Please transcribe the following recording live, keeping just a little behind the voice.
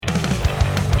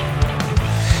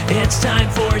It's time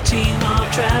for Teen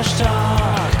Mom Trash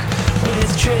Talk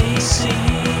with Tracy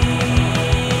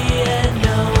and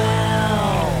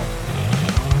Noelle.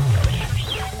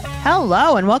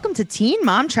 Hello and welcome to Teen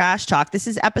Mom Trash Talk. This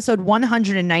is episode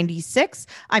 196.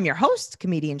 I'm your host,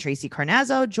 comedian Tracy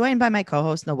Carnazzo, joined by my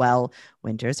co-host Noelle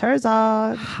Winters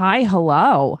Herzog. Hi,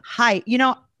 hello. Hi. You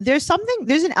know, there's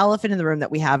an elephant in the room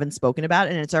that we haven't spoken about,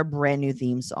 and it's our brand new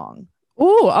theme song.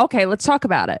 Ooh, okay, let's talk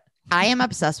about it. I am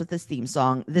obsessed with this theme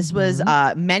song. This was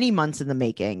many months in the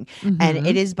making, and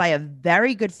it is by a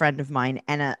very good friend of mine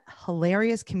and a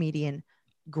hilarious comedian,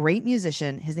 great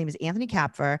musician. His name is Anthony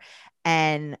Kapfer,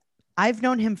 and I've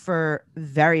known him for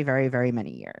very, very, very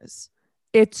many years.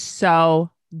 It's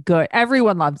so good.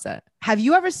 Everyone loves it. Have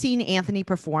you ever seen Anthony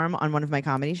perform on one of my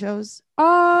comedy shows?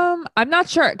 I'm not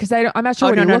sure because I'm not sure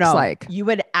what he looks like. You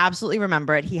would absolutely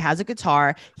remember it. He has a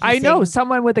guitar. I know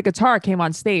someone with a guitar came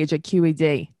on stage at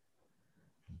QED.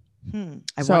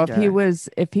 I so wonder.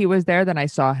 if he was there, then I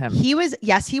saw him. He was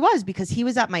because he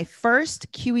was at my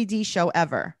first QED show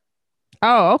ever.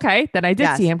 Oh, okay. Then I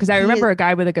did see him because I remember a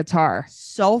guy with a guitar.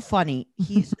 So funny.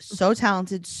 He's so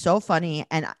talented, so funny.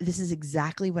 And this is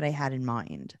exactly what I had in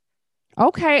mind.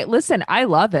 Okay. Listen, I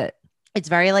love it. It's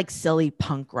very like silly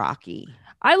punk rocky.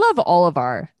 I love all of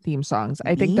our theme songs.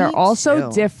 I think they're all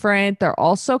so different. They're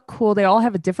all so cool. They all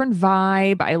have a different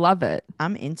vibe. I love it.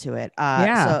 I'm into it.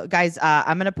 Yeah. So guys,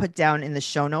 I'm going to put down in the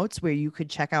show notes where you could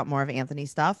check out more of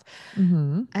Anthony's stuff.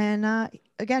 And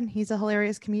again, he's a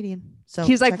hilarious comedian. So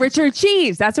he's like Richard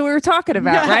Cheese. That's what we were talking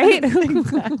about, right?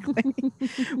 Exactly.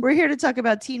 We're here to talk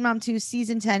about Teen Mom 2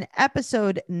 season 10,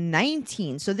 episode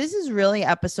 19. So this is really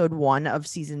episode 1 of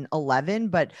season 11,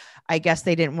 but I guess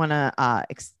they didn't want to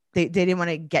they didn't want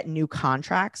to get new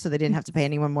contracts, so they didn't have to pay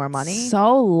anyone more money.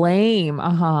 So lame.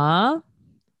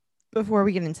 Before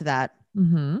we get into that,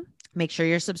 make sure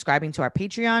you're subscribing to our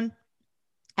Patreon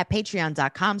at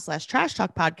patreon.com/trash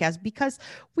talk podcast, because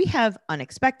we have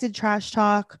unexpected trash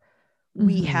talk.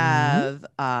 We have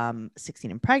 16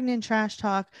 and pregnant trash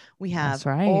talk. We have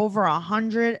over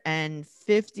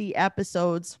 150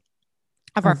 episodes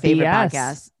of our favorite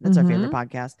podcast. That's our favorite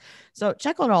podcast. So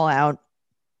check it all out.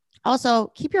 Also,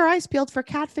 keep your eyes peeled for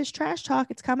Catfish Trash Talk.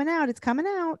 It's coming out.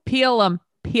 Peel them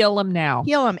now.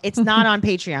 Peel them. It's not on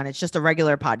Patreon. It's just a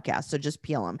regular podcast. So just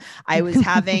peel them. I was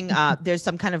having, there's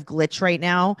some kind of glitch right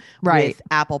now with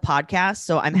Apple Podcasts.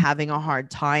 So I'm having a hard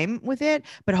time with it.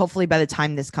 But hopefully by the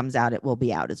time this comes out, it will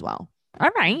be out as well. All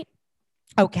right.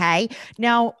 Okay.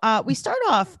 Now, we start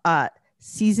off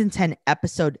season 10,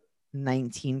 episode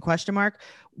 19, ?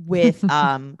 With,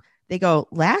 they go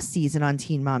last season on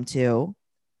Teen Mom 2.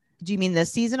 Do you mean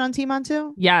this season on Teen Mom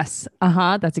 2? Yes.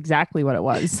 That's exactly what it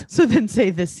was. So then say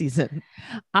this season.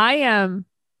 I am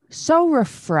so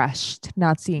refreshed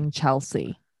not seeing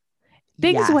Chelsea.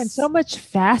 Things went so much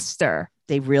faster.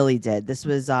 They really did. This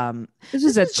was a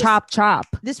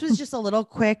chop. This was just a little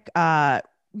quick catch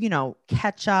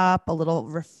up, a little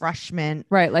refreshment.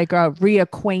 Right. Like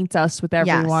reacquaint us with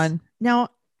everyone. Yes. Now,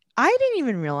 I didn't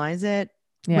even realize it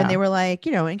when they were like,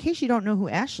 in case you don't know who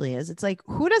Ashley is, it's like,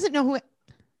 who doesn't know who?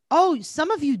 Oh,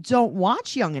 some of you don't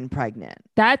watch Young and Pregnant.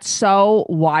 That's so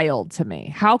wild to me.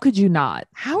 How could you not?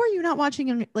 How are you not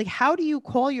watching? Like, how do you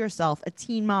call yourself a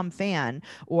Teen Mom fan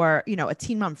or, a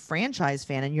Teen Mom franchise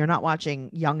fan and you're not watching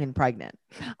Young and Pregnant?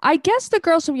 I guess the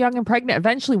girls from Young and Pregnant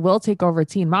eventually will take over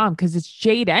Teen Mom because it's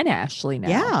Jade and Ashley now.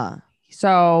 Yeah.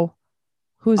 So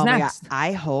who's next?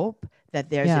 I hope that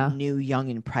there's a new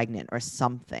Young and Pregnant or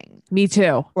something. Me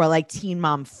too. Or like Teen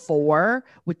Mom 4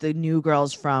 with the new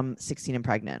girls from 16 and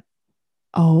Pregnant.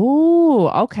 Oh,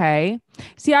 okay.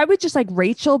 See, I would just like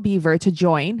Rachel Beaver to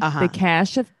join the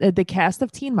cast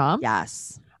of Teen Mom.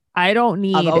 Yes. I don't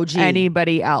need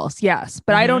anybody else. Yes.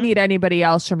 But I don't need anybody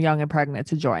else from Young and Pregnant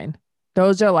to join.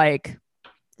 Those are like,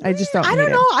 I just don't. I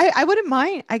don't know. I wouldn't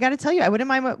mind. I got to tell you, I wouldn't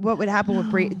mind what would happen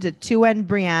with the 2 and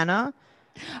Brianna.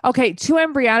 Okay, 2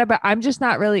 and Brianna, but I'm just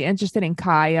not really interested in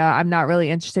Kaya. I'm not really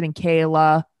interested in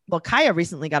Kayla. Well, Kaya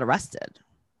recently got arrested.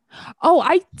 Oh,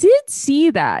 I did see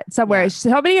that somewhere. Yeah.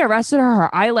 Somebody arrested her.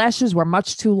 Her eyelashes were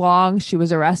much too long. She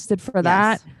was arrested for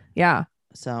that. Yeah.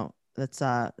 So let's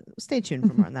stay tuned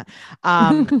for more on that.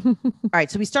 All right.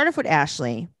 So we start off with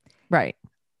Ashley. Right.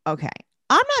 Okay.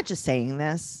 I'm not just saying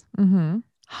this.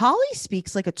 Holly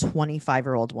speaks like a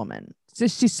 25-year-old woman.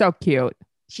 She's so cute.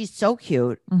 She's so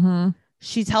cute.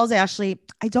 She tells Ashley,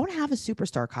 I don't have a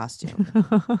superstar costume.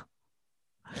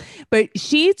 But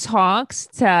she talks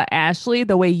to Ashley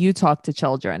the way you talk to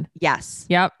children. Yes.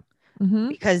 Yep.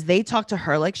 Because they talk to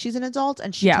her like she's an adult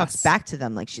and she talks back to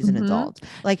them like she's an adult.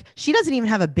 Like she doesn't even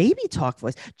have a baby talk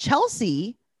voice.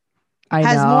 Chelsea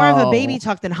has more of a baby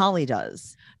talk than Holly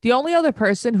does. The only other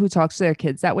person who talks to their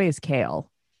kids that way is Kale.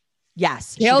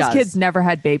 Yes. Kale's kids never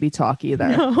had baby talk either.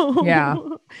 No. Yeah.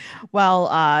 Well,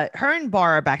 her and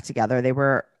Bar are back together. They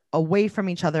were away from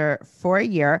each other for a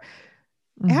year.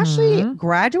 Ashley Mhm.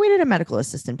 graduated a medical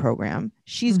assistant program.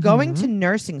 She's going to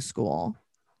nursing school.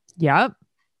 Yep.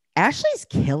 Ashley's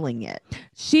killing it.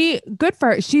 Good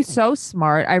for her. She's so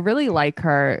smart. I really like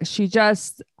her. I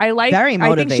Very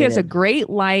think she has a motivated. great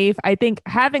life. I think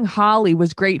having Holly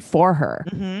was great for her.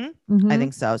 Mhm. Mhm. I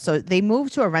think so. So they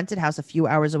moved to a rented house a few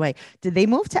hours away. Did they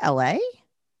move to LA?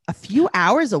 A few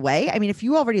hours away? I mean, if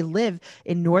you already live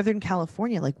in Northern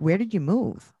California, like where did you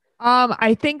move?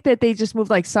 I think that they just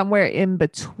moved like somewhere in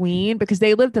between because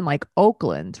they lived in like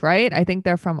Oakland, right? I think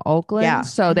they're from Oakland. Yeah.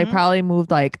 So they Mhm. probably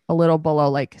moved like a little below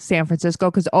like San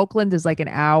Francisco because Oakland is like an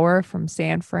hour from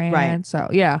San Fran. Right. So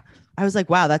yeah. I was like,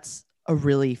 wow, that's a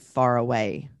really far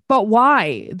away. But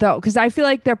why though? Because I feel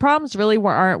like their problems really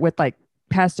aren't with like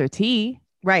Pastor T.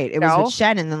 Right. It was No. with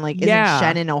Shen, and then like, Yeah. isn't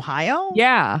Shen in Ohio?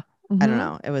 Yeah. I don't Mhm.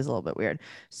 know. It was a little bit weird.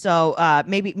 So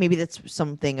maybe that's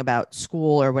something about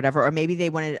school or whatever. Or maybe they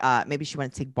wanted maybe she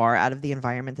wanted to take Bar out of the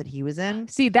environment that he was in.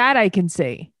 See, that I can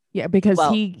see. Yeah, because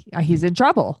Well- he's in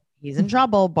trouble. He's in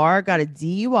trouble. Bar got a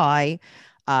DUI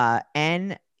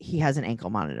and he has an ankle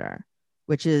monitor,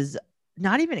 which is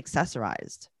not even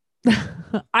accessorized.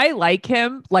 I like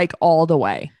him like all the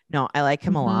way. No, I like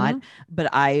him a lot, but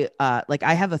I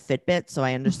have a Fitbit, so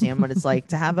I understand what it's like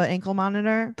to have an ankle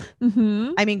monitor.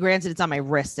 Mhm. I mean, granted, it's on my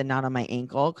wrist and not on my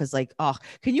ankle because, like, oh,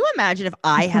 can you imagine if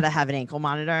I had to have an ankle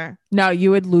monitor? No,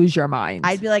 you would lose your mind.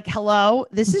 I'd be like, "Hello,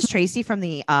 this is Tracy from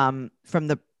the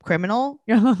criminal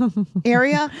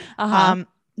area. Uh-huh.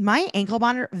 My ankle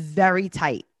monitor very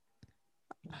tight.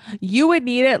 You would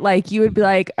need it like you would be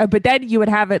like, but then you would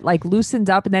have it like loosened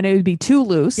up and then it would be too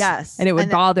loose. Yes, And it would then-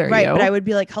 bother right, you. but I would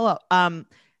be like, "Hello,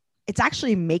 it's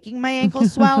actually making my ankle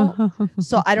swell.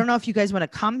 So I don't know if you guys want to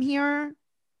come here."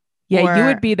 Yeah, you or-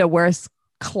 would be the worst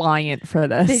client for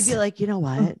this. They'd be like, "You know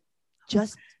what?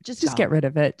 Just just get rid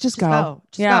of it. Just Just go. go.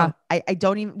 Just Yeah. go. I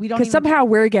don't even. We don't Because even. somehow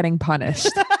we're getting punished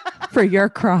for your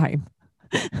crime.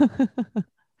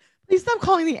 Please stop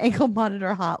calling the ankle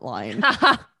monitor hotline,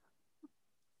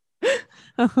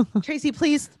 Tracy.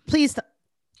 Please.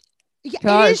 Yeah,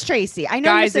 God. it is Tracy. I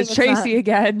know. you're Guys, saying it's Tracy not.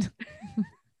 again.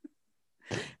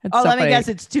 That's Oh, so let me funny. guess.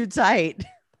 It's too tight.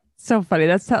 So funny.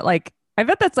 That's how, like, I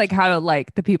bet that's like how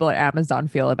like the people at Amazon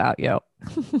feel about you.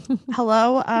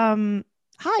 Hello.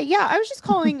 Hi. Yeah, I was just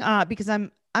calling because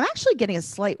I'm actually getting a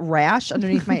slight rash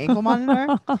underneath my ankle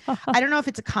monitor. I don't know if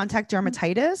it's a contact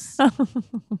dermatitis.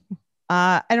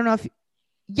 I don't know if.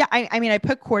 Yeah, I mean, I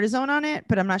put cortisone on it,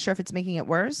 but I'm not sure if it's making it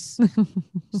worse.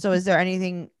 So, is there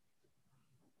anything?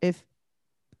 If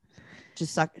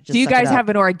just suck. Just Do you suck it guys up. have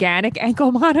an organic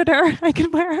ankle monitor I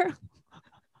can wear?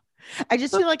 I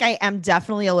just feel like I am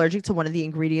definitely allergic to one of the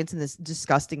ingredients in this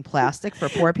disgusting plastic for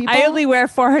poor people. I only wear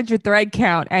 400 thread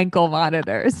count ankle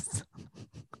monitors.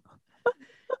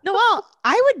 No, well,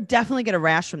 I would definitely get a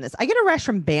rash from this. I get a rash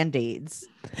from Band-Aids.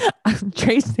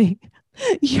 Tracy,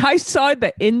 I saw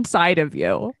the inside of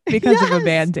you because of a Yes.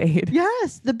 Band-Aid.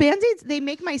 Yes, the Band-Aids, they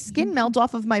make my skin melt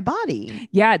off of my body.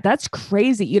 Yeah, that's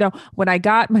crazy. You know, when I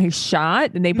got my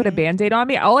shot and they put a Mhm. Band-Aid on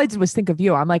me, all I did was think of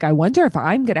you. I'm like, I wonder if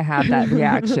I'm going to have that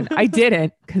reaction. I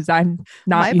didn't because I'm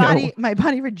not My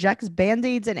body rejects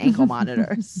Band-Aids and ankle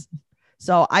monitors.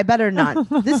 So I better not.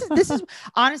 This is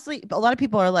honestly, a lot of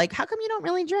people are like, how come you don't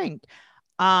really drink?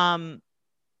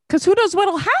 Because who knows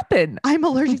what'll happen? I'm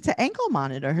allergic to ankle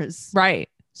monitors. Right.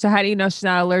 So how do you know she's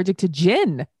not allergic to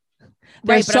gin? There's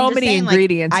but I'm so just many saying, like,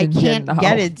 ingredients I in gin. can't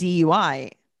get a DUI.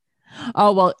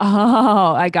 Oh, well,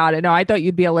 I got it. No, I thought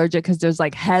you'd be allergic because there's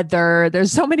like heather.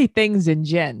 There's so many things in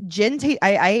gin. Gin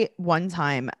I one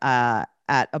time at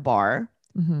a bar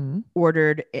Mm-hmm.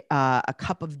 ordered a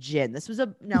cup of gin. This was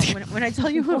when I tell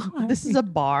you this is a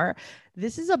bar.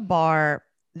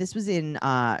 This was in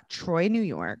Troy, New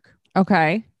York.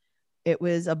 Okay. It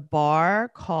was a bar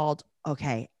called,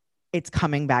 okay, it's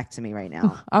coming back to me right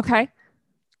now. Okay.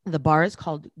 The bar is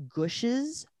called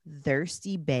Gush's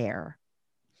Thirsty Bear.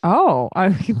 Oh,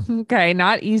 okay.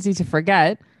 Not easy to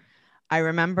forget. I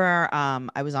remember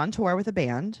I was on tour with a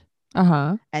band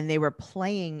Uh-huh. and they were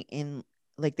playing in,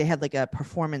 like, they had like a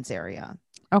performance area.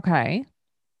 Okay.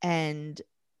 And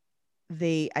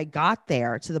I got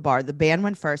there to the bar. The band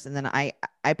went first, and then I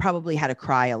probably had to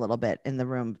cry a little bit in the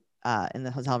room, in the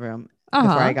hotel room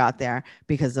before I got there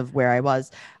because of where I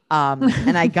was.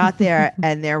 And I got there,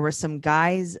 and there were some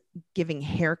guys giving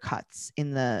haircuts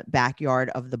in the backyard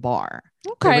of the bar.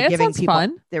 Okay. That giving sounds people-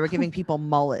 fun. They were giving people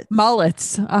mullets.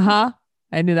 Mullets. Uh-huh.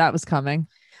 I knew that was coming.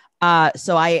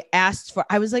 So I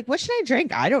was like, what should I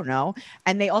drink? I don't know.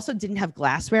 And they also didn't have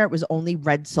glassware. It was only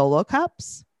red Solo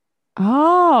cups.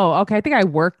 Oh, okay. I think I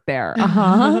worked there.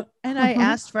 Uh-huh. And I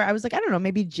asked I was like, I don't know,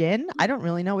 maybe gin. I don't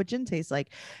really know what gin tastes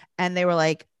like. And they were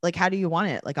like, how do you want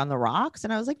it? Like on the rocks?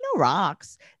 And I was like, no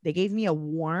rocks. They gave me a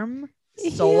warm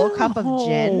Solo cup of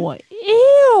gin.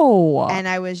 Ew. And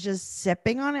I was just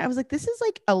sipping on it. I was like, this is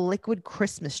like a liquid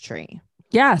Christmas tree.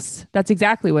 Yes, that's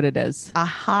exactly what it is. A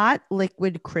hot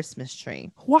liquid Christmas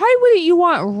tree. Why wouldn't you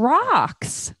want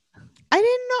rocks? I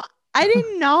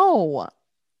didn't know.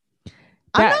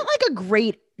 I'm not like a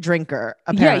great drinker.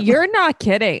 Apparently. Yeah, you're not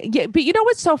kidding. Yeah, but you know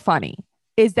what's so funny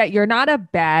is that you're not a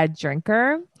bad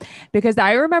drinker, because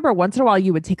I remember once in a while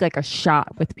you would take like a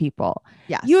shot with people.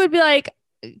 Yes. You would be like,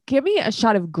 give me a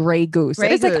shot of Grey Goose. Grey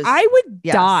And it's Goose. like, I would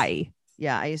die.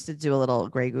 Yeah, I used to do a little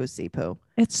Grey Goosey poo.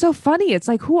 It's so funny. It's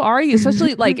like, who are you?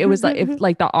 Especially like it was like if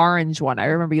like the orange one. I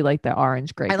remember you like the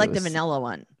orange Grey Goose. I like the vanilla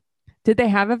one. Did they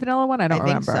have a vanilla one? I don't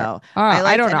remember. Think so.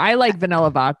 I don't know. I like vanilla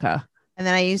vodka. And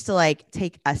then I used to like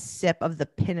take a sip of the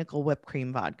Pinnacle whipped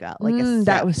cream vodka. Like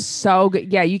that was so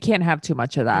good. Yeah, you can't have too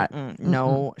much of that.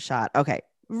 No shot. Okay.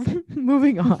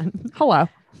 Moving on. Hello.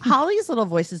 Holly's little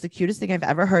voice is the cutest thing I've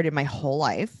ever heard in my whole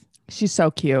life. She's so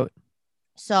cute.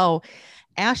 So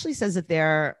Ashley says that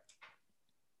their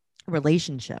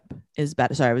relationship is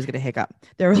better. Sorry, I was going to hiccup.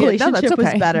 Their relationship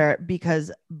was better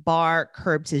because Bar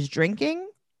curbed his drinking.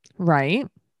 Right.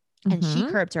 And she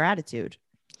curbed her attitude.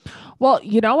 Well,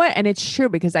 you know what? And it's true,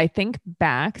 because I think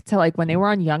back to like when they were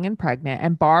on Young and Pregnant,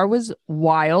 and Bar was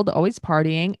wild, always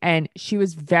partying, and she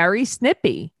was very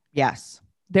snippy. Yes.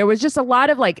 There was just a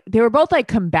lot of like, they were both like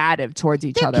combative towards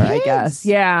each other, kids. I guess.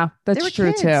 Yeah, that's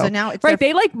true too. So now it's right.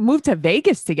 They like moved to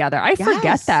Vegas together. I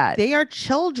forget that. They are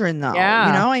children though. Yeah.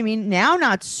 You know, I mean, now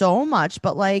not so much,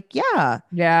 but like, yeah.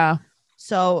 Yeah.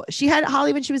 So she had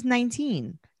Holly when she was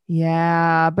 19.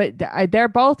 Yeah. But they're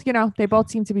both, you know, they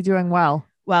both seem to be doing well.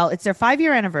 Well, it's their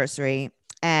 5-year anniversary,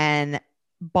 and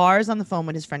Bar's on the phone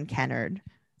with his friend Kennard.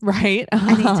 Right.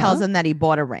 And he tells him that he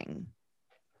bought a ring.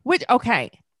 Which, okay.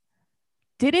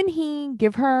 Didn't he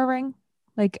give her a ring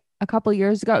like a couple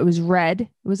years ago? It was red. It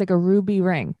was like a ruby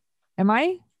ring. Am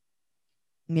I?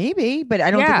 Maybe, but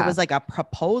I don't think it was like a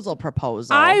proposal.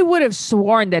 I would have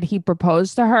sworn that he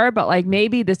proposed to her, but like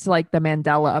maybe this is like the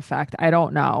Mandela effect. I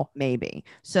don't know. Maybe.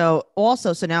 So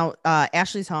now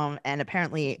Ashley's home, and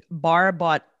apparently Bar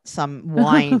bought some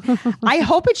wine. I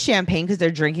hope it's champagne because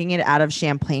they're drinking it out of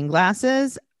champagne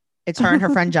glasses. It's her and her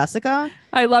friend Jessica.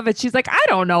 I love it. She's like, I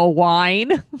don't know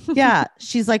wine. Yeah.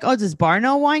 She's like, oh, does Bar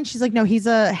know wine? She's like, no, he's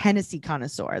a Hennessy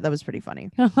connoisseur. That was pretty funny.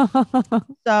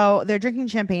 So they're drinking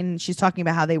champagne, and she's talking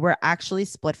about how they were actually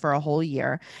split for a whole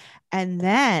year. And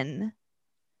then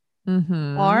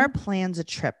Bar plans a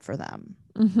trip for them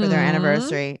for their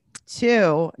anniversary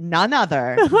to none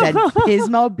other than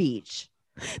Pismo Beach.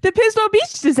 The Pismo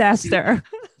Beach disaster.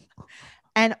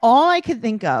 And all I could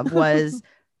think of was,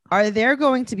 are there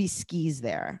going to be skis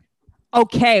there?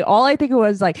 Okay. All I think it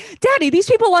was like, Daddy, these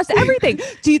people lost everything.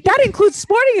 That includes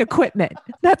sporting equipment.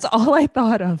 That's all I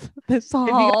thought of. If you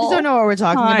guys don't know what we're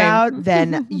talking about,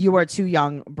 then you are too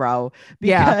young, bro.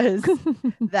 Because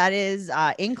that is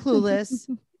in Clueless.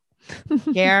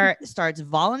 Gare starts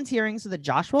volunteering so that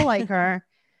Josh will like her.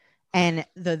 And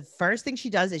the first thing she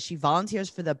does is she volunteers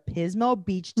for the Pismo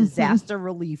Beach Disaster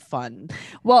Relief Fund.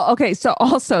 Well, okay. So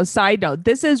also, side note,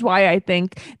 this is why I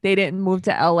think they didn't move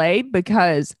to LA,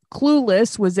 because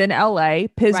Clueless was in LA.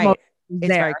 Pismo right. It's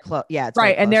very close. Yeah. It's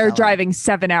right. And they're driving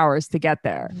 7 hours to get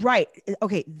there. Right.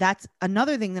 Okay. That's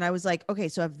another thing that I was like, okay,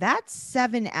 so if that's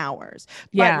 7 hours,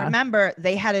 but remember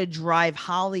they had to drive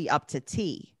Holly up to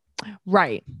T.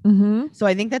 Right. So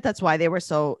I think that's why they were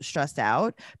so stressed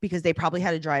out, because they probably had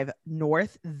to drive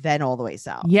north, then all the way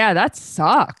south. Yeah, that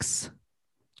sucks.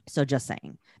 So just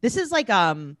saying, this is like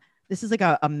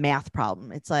a math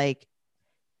problem. It's like,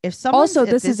 if someone also,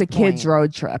 this is a kid's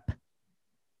road trip.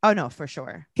 Oh no, for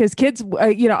sure. Because kids,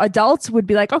 adults would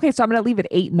be like, okay, so I'm going to leave at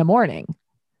 8 a.m.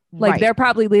 Like they're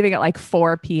probably leaving at like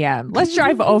 4 p.m. Let's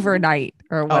drive overnight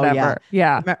or whatever. Oh,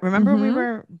 yeah. Remember when we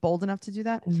were bold enough to do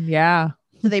that? Yeah.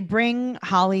 So they bring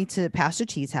Holly to Pastor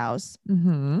T's house,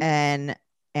 and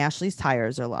Ashley's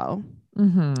tires are low.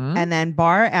 And then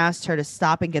Bar asked her to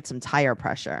stop and get some tire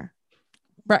pressure.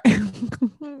 Right.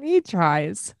 He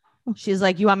tries. She's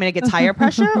like, you want me to get tire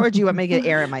pressure, or do you want me to get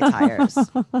air in my tires?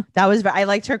 I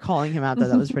liked her calling him out though.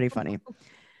 That was pretty funny.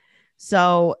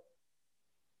 So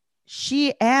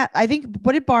I think,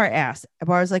 what did Bar ask?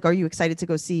 Bar was like, are you excited to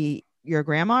go see your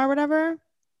grandma or whatever?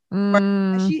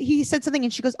 He said something,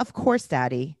 and she goes, of course,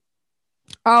 Daddy.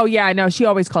 Oh yeah, I know. She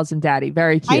always calls him daddy.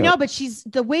 Very cute. I know, but she's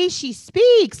the way she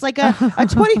speaks like a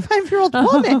 25-year-old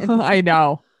woman. I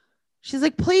know. She's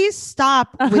like, please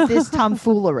stop with this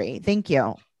tomfoolery. Thank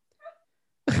you.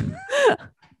 She's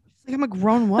like, I'm a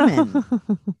grown woman.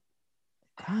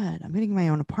 God, I'm getting my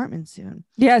own apartment soon.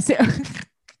 Yes.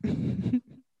 Maybe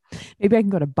I can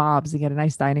go to Bob's and get a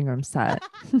nice dining room set.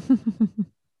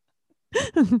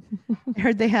 I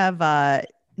heard they have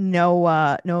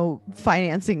no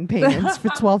financing payments for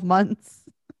 12 months.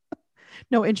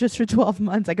 No interest for 12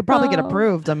 months. I could probably get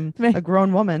approved. I'm a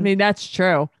grown woman. I mean, that's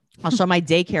true. I'll show my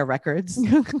daycare records.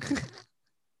 All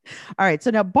right.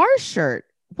 So now Bar's shirt.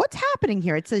 What's happening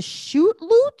here? It says shoot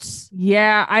loots.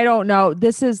 Yeah, I don't know.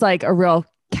 This is like a real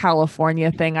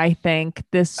California thing, I think.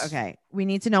 Okay. We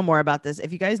need to know more about this.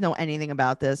 If you guys know anything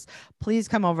about this, please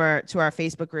come over to our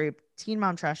Facebook group, Teen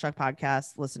Mom Trash Talk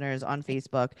Podcast listeners on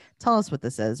Facebook. Tell us what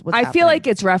this is. What's I happening? feel like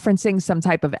it's referencing some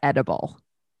type of edible.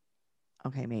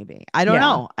 Okay, maybe. I don't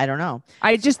know.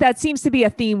 That seems to be a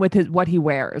theme with what he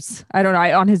wears. I don't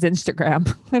know. On his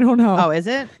Instagram. I don't know. Oh, is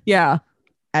it? Yeah.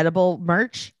 Edible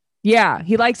merch? Yeah.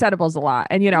 He likes edibles a lot.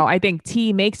 And, I think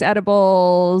T makes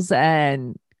edibles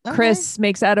and Chris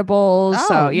makes edibles. Oh,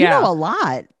 so, yeah. You know a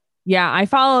lot. Yeah. I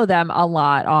follow them a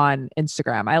lot on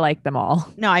Instagram. I like them all.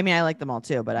 No, I mean, I like them all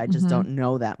too, but I just don't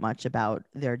know that much about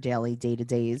their daily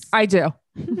day-to-days. I do.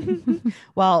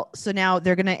 Well, so now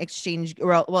they're going to exchange.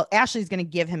 Well, Ashley's going to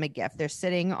give him a gift. They're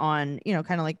sitting on,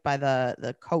 kind of like by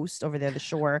the coast over there, the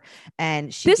shore.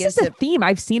 And this is a theme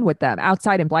I've seen with them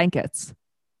outside in blankets.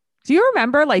 Do you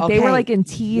remember? Like they were like in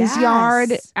T's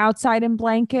yard outside in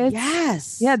blankets.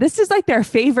 Yes. Yeah. This is like their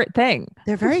favorite thing.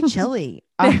 They're very chilly.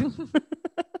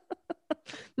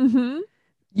 Mm-hmm.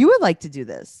 You would like to do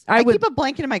this. I would keep a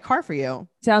blanket in my car for you.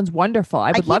 Sounds wonderful.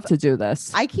 I would love to do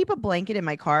this. I keep a blanket in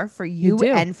my car for you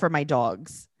and for my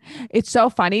dogs. It's so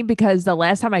funny because the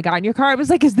last time I got in your car, I was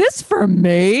like, is this for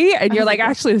me? And you're like,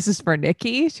 actually, this is for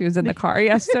Nikki. She was in the car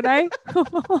yesterday.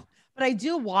 But I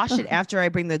do wash it after I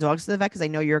bring the dogs to the vet because I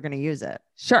know you're going to use it.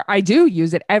 Sure. I do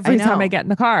use it every time I get in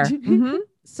the car. Mm-hmm.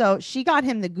 So she got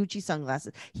him the Gucci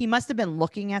sunglasses. He must have been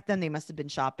looking at them. They must have been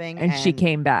shopping. And she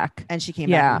came back. And she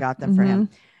came back and got them for him.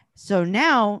 So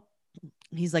now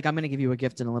he's like, I'm going to give you a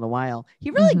gift in a little while. He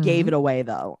really gave it away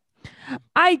though.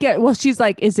 She's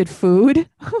like, is it food?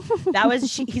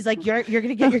 He's like, you're going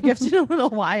to get your gift in a little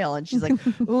while. And she's like,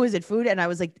 oh, is it food? And I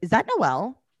was like, is that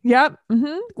Noelle? Yep.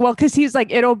 Mm-hmm. Well, because he's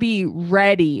like, it'll be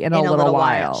ready in a little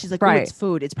while. She's like, right. It's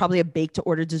food. It's probably a bake to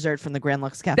order dessert from the Grand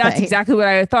Lux Cafe. That's exactly what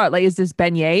I thought. Like, is this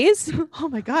beignets? Oh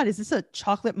my God. Is this a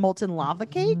chocolate molten lava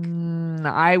cake?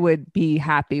 I would be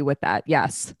happy with that.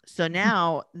 Yes. So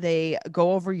now they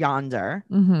go over yonder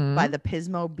by the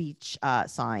Pismo Beach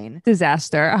sign.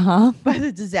 Disaster. By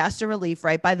the disaster relief,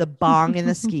 right by the bong and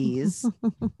the skis.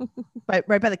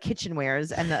 Right by the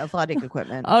kitchenwares and the athletic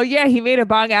equipment. Oh yeah, he made a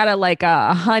bong out of like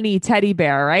a honey teddy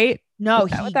bear, right? No,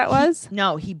 is that what that was?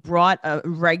 No, he brought a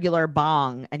regular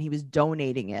bong and he was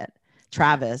donating it.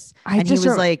 Travis, he was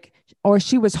like, or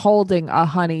she was holding a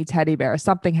honey teddy bear.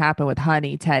 Something happened with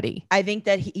honey teddy. I think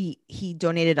that he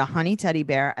donated a honey teddy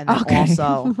bear and then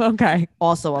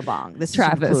also a bong. This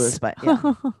Travis, is clues, but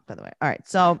yeah. By the way, all right,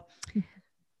 so.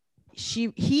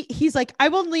 He's like, I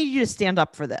will need you to stand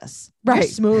up for this. Right. You're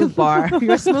smooth, Bar.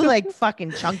 You're smooth like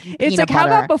fucking chunky it's peanut like, butter. how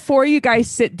about before you guys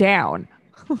sit down?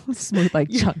 Smooth like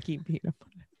chunky peanut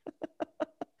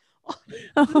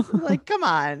butter. Like, come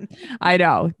on. I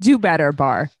know. Do better,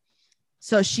 Bar.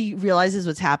 So she realizes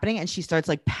what's happening and she starts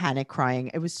like panic crying.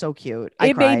 It was so cute.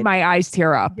 It made my eyes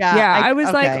tear up. Yeah. I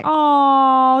was like,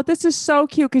 oh, this is so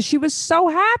cute because she was so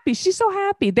happy. She's so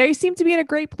happy. They seem to be in a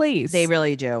great place. They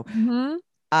really do. Mm-hmm.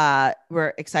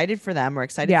 We're excited for them. We're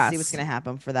excited to see what's going to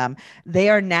happen for them. They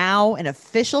are now an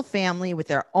official family with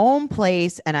their own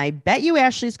place. And I bet you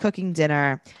Ashley's cooking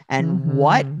dinner. And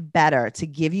what better to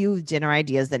give you dinner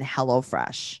ideas than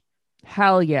HelloFresh?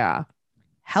 Hell yeah.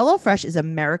 HelloFresh is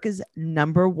America's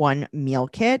 #1 meal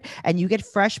kit, and you get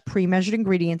fresh, pre-measured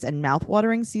ingredients and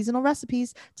mouth-watering seasonal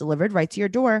recipes delivered right to your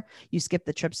door. You skip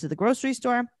the trips to the grocery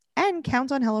store and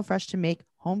count on HelloFresh to make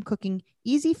home cooking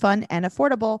easy, fun, and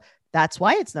affordable. That's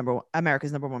why it's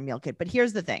America's #1 meal kit. But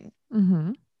here's the thing.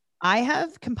 I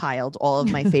have compiled all of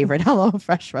my favorite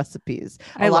HelloFresh recipes.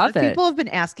 A lot of people have been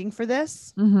asking for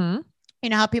this. You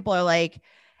know how people are like,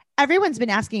 everyone's been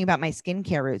asking about my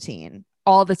skincare routine.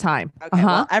 All the time. Okay,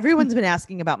 well, everyone's been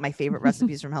asking about my favorite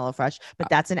recipes from HelloFresh, but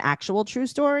that's an actual true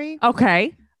story.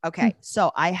 Okay.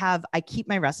 So I keep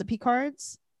my recipe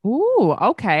cards. Ooh,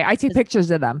 okay. I take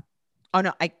pictures of them. Oh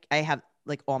no, I have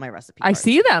like all my recipe I cards.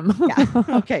 see them. Yeah.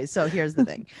 Okay. So here's the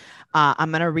thing.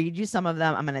 I'm going to read you some of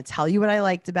them. I'm going to tell you what I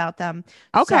liked about them.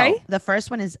 Okay. So the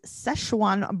first one is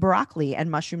Szechuan broccoli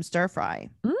and mushroom stir fry.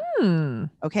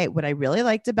 Mm. Okay. What I really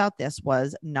liked about this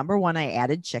was number one, I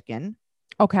added chicken.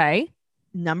 Okay.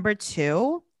 Number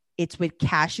two, it's with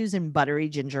cashews and buttery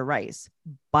ginger rice.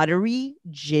 Buttery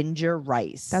ginger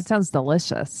rice. That sounds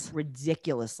delicious.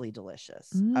 ridiculously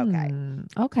delicious. Okay.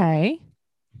 Okay.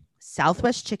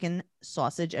 Southwest chicken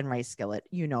sausage and rice skillet.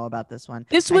 You know about this one.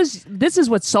 This is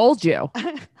what sold you.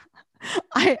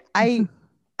 I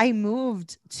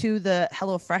moved to the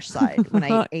HelloFresh side when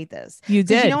I ate this. You 'Cause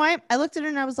did. You know, I looked at it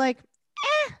and I was like,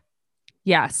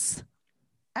 Yes.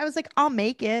 I'll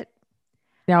make it.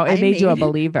 Now it I made you a made it.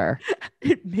 believer.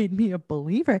 It made me a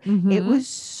believer. It Mhm. was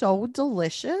so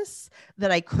delicious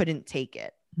that I couldn't take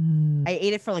it. Mm. I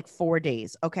ate it for like 4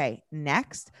 days. Okay,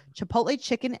 next, Chipotle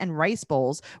chicken and rice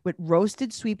bowls with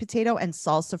roasted sweet potato and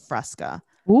salsa fresca.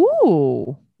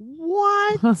 Ooh.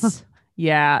 What?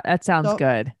 Yeah, that sounds So-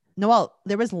 good. No, well,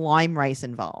 there was lime rice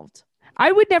involved.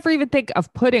 I would never even think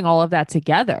of putting all of that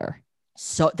together.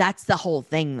 So that's the whole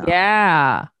thing, though.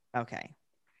 Yeah. Okay.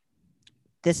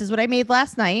 This is what I made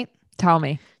last night. Tell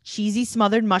me. Cheesy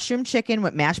smothered mushroom chicken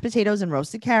with mashed potatoes and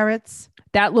roasted carrots.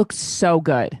 That looks so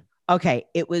good. Okay,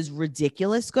 it was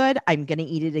ridiculous good. I'm going to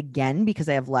eat it again because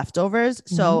I have leftovers.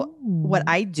 So what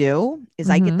I do is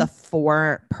I get the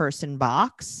 4-person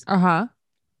box Uh-huh.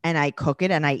 and I cook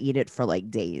it and I eat it for like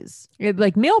days.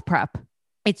 Like meal prep.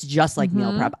 It's just like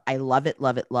meal Mhm. prep. I love it,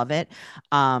 love it, love it.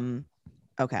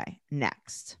 Okay,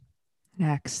 next.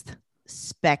 Next.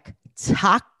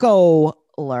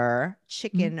 Spectacular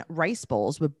chicken rice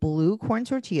bowls with blue corn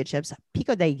tortilla chips,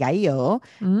 pico de gallo,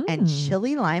 and Mm.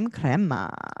 chili lime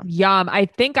crema. Yum. I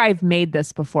think I've made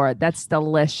this before. That's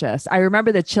delicious. I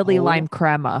remember the chili Oh. lime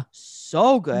crema.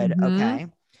 So good. Mhm. Okay.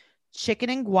 Chicken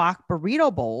and guac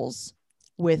burrito bowls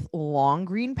with long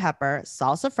green pepper,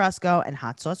 salsa fresco, and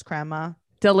hot sauce crema.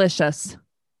 Delicious.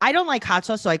 I don't like hot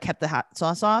sauce, so I kept the hot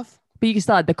sauce off. But you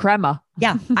still had the crema.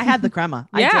 Yeah, I had the crema.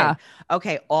 I Yeah. did.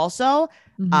 Okay. Also,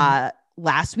 Mhm.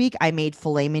 last week I made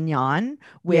filet mignon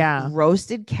with Yeah.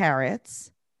 roasted carrots,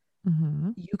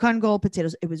 Mhm. Yukon Gold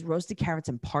potatoes. It was roasted carrots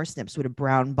and parsnips with a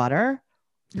brown butter.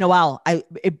 Noelle, I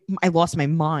lost my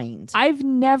mind. I've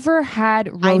never had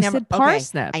roasted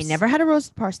parsnips. I never had a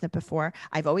roasted parsnip before.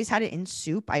 I've always had it in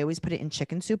soup. I always put it in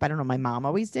chicken soup. I don't know. My mom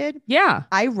always did. Yeah.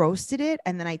 I roasted it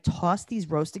and then I tossed these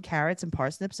roasted carrots and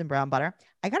parsnips in brown butter.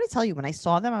 I got to tell you, when I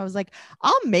saw them, I was like,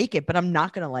 I'll make it, but I'm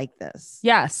not going to like this.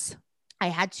 Yes. I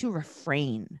had to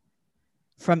refrain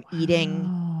from eating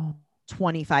Wow.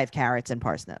 25 carrots and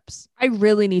parsnips. I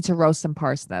really need to roast some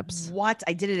parsnips. What?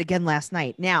 I did it again last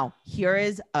night. Now, here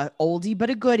is a oldie but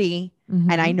a goodie. Mhm.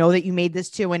 And I know that you made this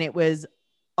too, and it was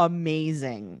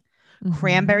amazing. Mhm.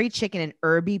 Cranberry chicken and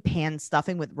herby pan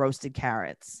stuffing with roasted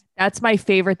carrots. That's my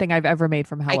favorite thing I've ever made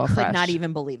from HelloFresh. I could not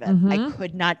even believe it. I Mhm.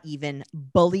 could not even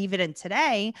believe it. And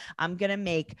today I'm going to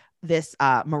make this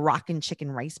Moroccan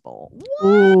chicken rice bowl.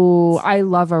 Ooh, I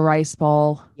love a rice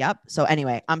bowl. Yep. So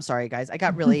anyway, I'm sorry, guys. I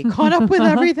got really caught up with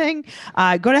everything.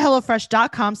 Go to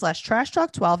HelloFresh.com/Trash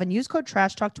Talk 12 and use code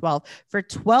Trash Talk 12 for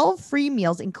 12 free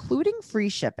meals, including free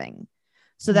shipping.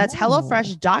 So that's Oh.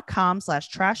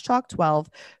 HelloFresh.com/Trash Talk 12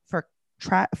 for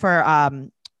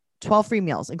 12 free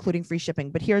meals, including free shipping.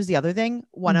 But here's the other thing.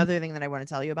 One Mhm. other thing that I want to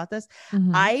tell you about this.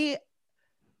 Mhm.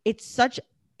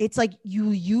 It's like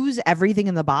you use everything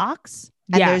in the box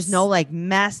and there's Yes. no like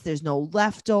mess. There's no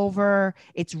leftover.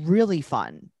 It's really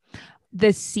fun.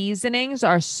 The seasonings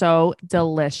are so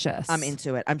delicious. I'm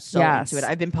into it. I'm so Yes. into it.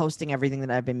 I've been posting everything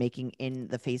that I've been making in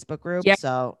the Facebook group. Yep.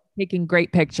 So, Taking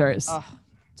great pictures. oh,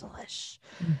 delish.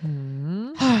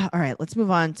 Mhm. All right, let's move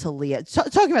on to Leah.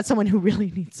 Talking about someone who really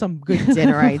needs some good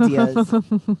dinner ideas.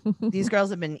 These girls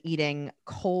have been eating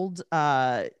cold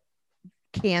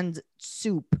canned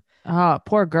soup. Oh,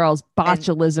 poor girls.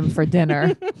 Botulism for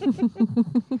dinner.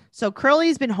 So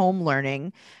Curly's been home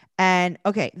learning. And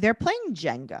okay, they're playing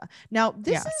Jenga. Now,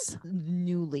 this Yes. is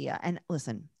new Leah. And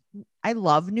listen, I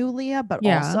love new Leah, but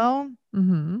Yeah. also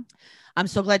Mhm. I'm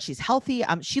so glad she's healthy.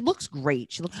 She looks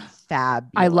great. She looks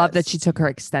fabulous. I love that she took her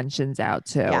extensions out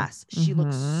too. Yes, she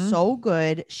looks Mhm. so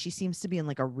good. She seems to be in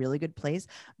like a really good place.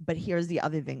 But here's the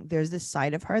other thing. There's this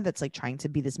side of her that's like trying to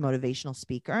be this motivational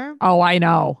speaker. Oh, I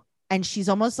know. And she's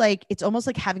almost like, it's almost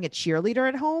like having a cheerleader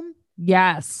at home.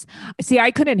 Yes. See,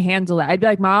 I couldn't handle it. I'd be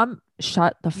like, Mom,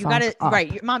 shut the You fuck got to, up.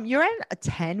 right. Mom, you're at a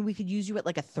 10. We could use you at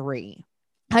like a 3.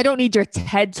 I don't need your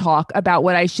TED talk about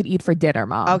what I should eat for dinner,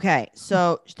 Mom. Okay.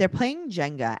 So they're playing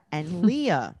Jenga and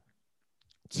Leah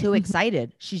too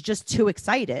excited. She's just too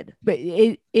excited. But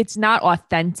it's not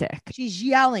authentic. She's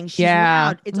yelling. She's Yeah.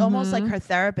 loud. It's almost like Mhm. her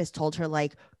therapist told her,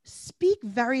 like, speak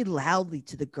very loudly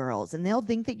to the girls and they'll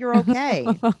think that you're okay.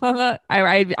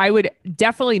 I would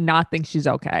definitely not think she's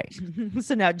okay.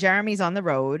 So now Jeremy's on the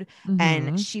road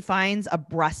and Mhm. she finds a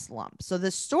breast lump. So the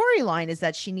storyline is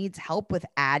that she needs help with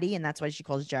Addie and that's why she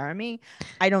calls Jeremy.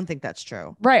 I don't think that's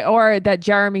true. Right. Or that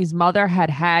Jeremy's mother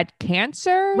had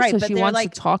cancer. Right, So but she they're wants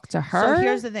like- to talk to her. So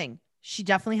here's the thing. She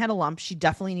definitely had a lump. She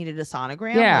definitely needed a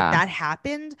sonogram. Yeah. Like, that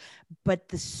happened. But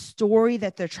the story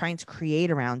that they're trying to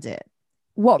create around it,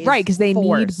 well, is right. Because they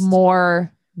forced. need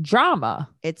more drama.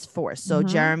 it's forced. So Mhm.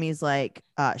 Jeremy's like,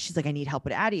 she's like, I need help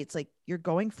with Addie. It's like, you're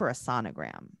going for a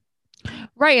sonogram.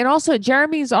 Right. And also,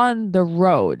 Jeremy's on the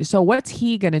road. So what's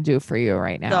he going to do for you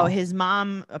right now? So his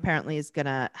mom apparently is going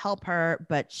to help her,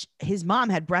 but his mom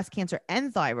had breast cancer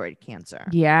and thyroid cancer.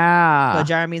 yeah. So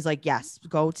Jeremy's like, yes,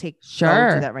 go do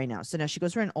Sure. that right now. So now she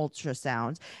goes for an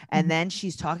ultrasound and then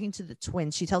she's talking to the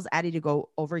twins. She tells Addie to go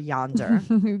over yonder.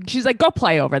 She's like, go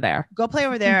play over there. Go play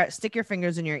over there. Stick your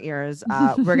fingers in your ears.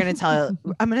 I'm going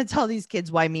to tell these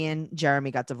kids why me and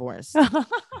Jeremy got divorced.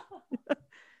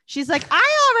 She's like,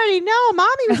 I already know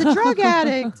mommy was a drug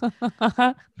addict.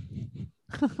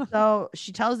 So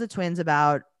she tells the twins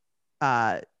about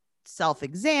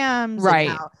self-exams.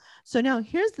 Right. So now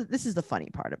this is the funny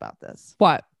part about this.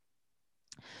 What?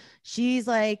 She's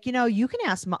like, you can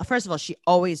ask first of all, she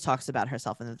always talks about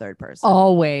herself in the third person.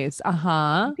 Always.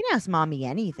 Uh-huh. You can ask mommy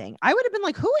anything. I would have been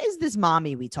like, who is this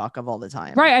mommy we talk of all the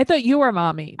time? Right. I thought you were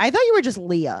mommy. I thought you were just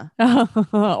Leah.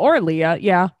 Or Leah.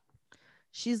 Yeah.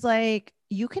 She's like,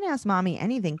 you can ask mommy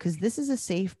anything because this is a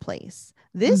safe place.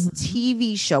 This Mhm.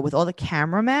 TV show with all the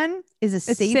cameramen is a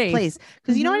safe safe. place.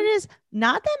 Because you know what Mhm. it is?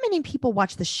 Not that many people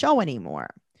watch the show anymore.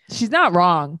 She's not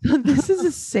wrong. This is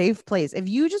a safe place. If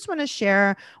you just want to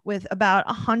share with about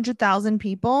 100,000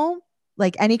 people,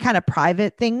 like any kind of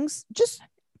private things, just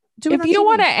do it. If you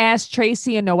want to ask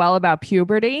Tracy and Noelle about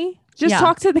puberty, just Yeah.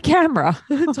 talk to the camera.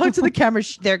 talk to the camera,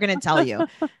 they're going to tell you.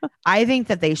 I think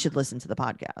that they should listen to the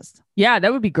podcast. Yeah,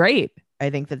 that would be great. I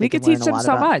think that they We could can learn teach a them lot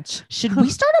so about- much. Should we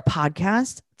start a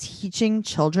podcast teaching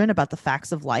children about the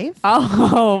facts of life?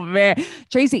 Oh, man.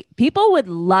 Tracy, people would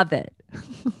love it.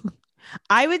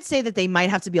 I would say that they might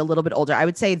have to be a little bit older. I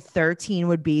would say 13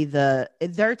 would be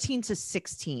 13 to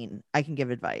 16. I can give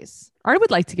advice. I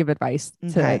would like to give advice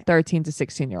Okay. to 13 to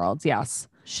 16-year-olds. Yes.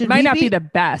 Should It might we not be the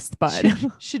best, but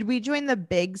should we join the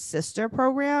Big Sister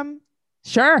program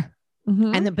sure.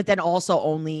 Mhm. but then also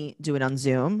only do it on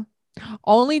Zoom?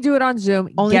 Only do it on Zoom.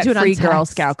 Only Get do it on free Girl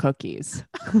text. Scout cookies.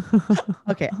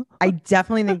 Okay, I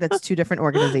definitely think that's two different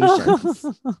organizations.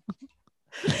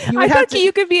 You I would have thought to,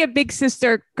 you could be a big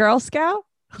sister Girl Scout.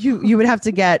 you would have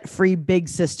to get free Big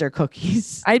Sister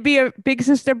cookies. I'd be a big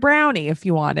sister brownie if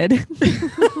you wanted.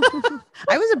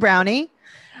 I was a brownie.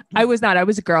 I was not. I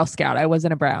was a Girl Scout. I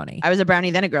wasn't a brownie. I was a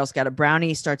brownie, then a Girl Scout. A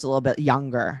brownie starts a little bit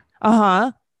younger.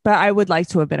 Uh-huh. But I would like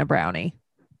to have been a brownie.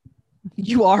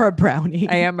 You are a brownie.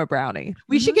 I am a brownie.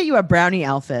 We should get you a brownie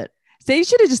outfit. So you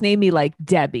should have just named me like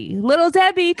Debbie. Little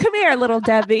Debbie, come here, little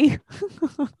Debbie.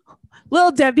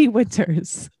 Little Debbie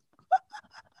Winters.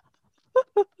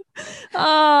 Oh,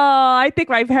 I think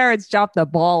my parents dropped the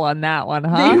ball on that one, They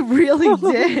huh? really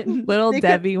did. Little They could-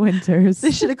 Debbie Winters.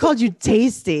 They should have called you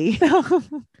Tasty.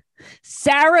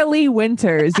 Sarah Lee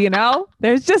Winters,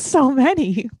 There's just so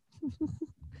many.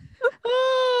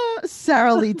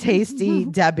 Sarah Lee Tasty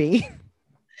Debbie.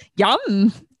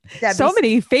 Yum. Debbie. So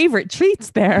many favorite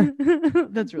treats there.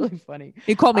 That's really funny.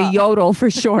 You call me Yodel for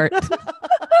short.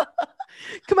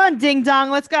 Come on, Ding Dong,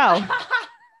 let's go.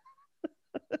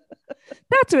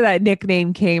 That's where that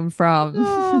nickname came from.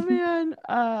 Oh man.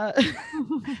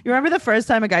 You remember the first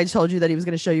time a guy told you that he was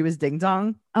going to show you his ding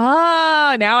dong?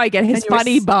 Oh, now I get his And you were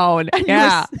funny bone. And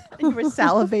Yeah. you were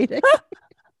salivating.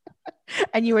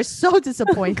 And you were so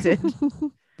disappointed.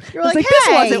 You were I was like, like, hey, this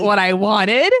wasn't what I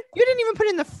wanted. you didn't even put it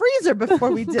in the freezer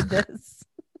before we did this.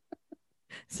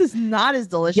 This is not as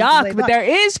delicious. as I Yuck, but thought. there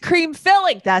is cream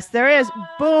filling. Yes, there is.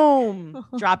 Boom.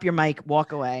 Drop your mic,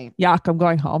 walk away. Yuck, I'm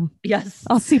going home. Yes.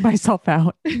 I'll see myself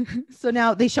out. So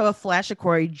now they show a flash of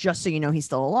Corey just so you know he's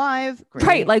still alive. Great.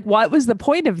 Right. Like, what was the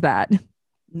point of that?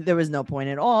 There was no point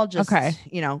at all. Just, Okay.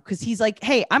 because he's like,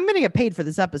 hey, I'm going to get paid for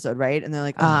this episode, right? And they're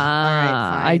like, oh, all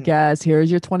right, I fine. guess here's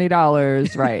your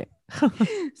 $20. Right.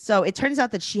 So it turns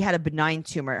out that she had a benign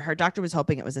tumor. Her doctor was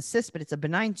hoping it was a cyst, but it's a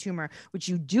benign tumor, which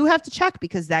you do have to check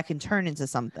because that can turn into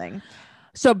something.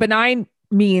 So benign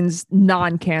means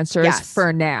non-cancerous Yes.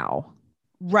 for now.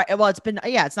 Right. Well,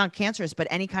 it's not cancerous, but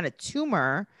any kind of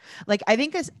tumor. Like I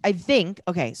think,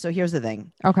 okay, so here's the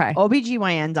thing. Okay.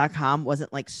 OBGYN.com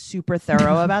wasn't like super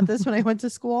thorough about this when I went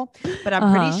to school, but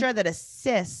I'm pretty sure that a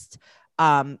cyst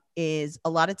is a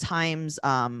lot of times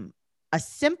a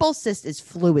simple cyst is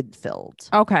fluid filled.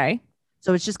 Okay.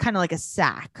 So it's just kind of like a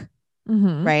sac,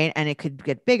 Mm-hmm. right? And it could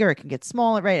get bigger, it can get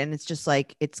smaller, right? And it's just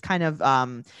like, it's kind of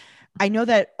I know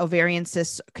that ovarian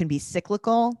cysts can be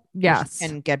cyclical. Yes.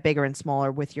 And get bigger and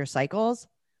smaller with your cycles.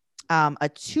 A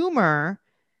tumor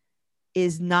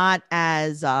is not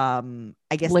as, I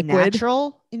guess, Liquid.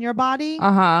 natural in your body.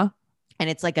 Uh-huh. And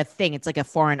it's like a thing. It's like a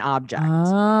foreign object.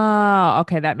 Oh,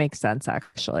 okay. That makes sense,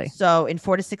 actually. So in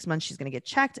 4 to 6 months, she's going to get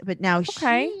checked. But now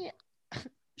Okay.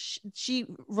 she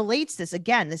relates this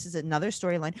again. This is another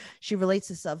storyline. She relates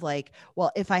this of like,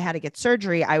 well, if I had to get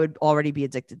surgery, I would already be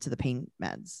addicted to the pain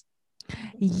meds.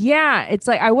 Yeah. It's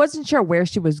like, I wasn't sure where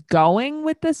she was going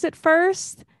with this at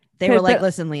first. They were like, The-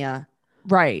 listen, Leah,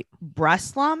 Right.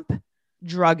 breast lump,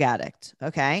 drug addict.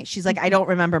 Okay. She's like, I don't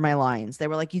remember my lines. They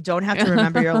were like, you don't have to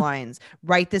remember your lines.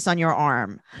 Write this on your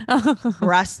arm.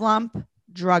 Breast lump,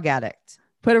 drug addict.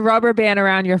 Put a rubber band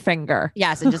around your finger.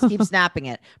 Yes. And just keep snapping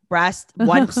it. Breast,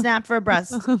 one snap for a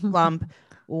breast lump,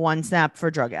 one snap for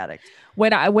drug addict.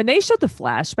 When they showed the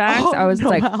flashbacks, Oh, I was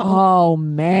like, no. oh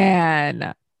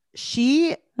man.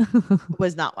 She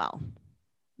was not well.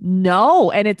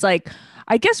 No. And it's like,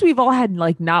 I guess we've all had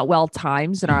like not well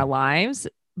times in our lives,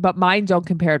 but mine don't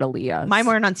compare to Leah's. Mine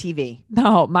weren't on TV.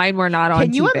 No, mine were not on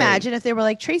Can you TV. imagine if they were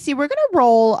like, Tracy, we're going to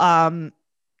roll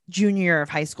junior year of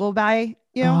high school by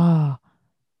you? Oh.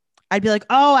 I'd be like,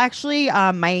 oh, actually,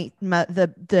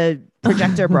 the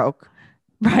projector broke.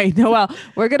 Right. No, well,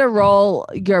 we're going to roll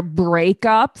your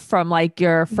breakup from like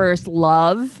your first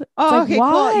love. Oh, like, okay,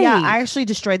 why? cool. Yeah, I actually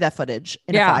destroyed that footage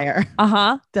in a fire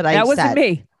Uh-huh. that I That wasn't set.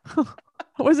 me.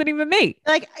 It wasn't even me.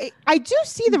 Like, I do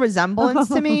see the resemblance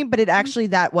to me, but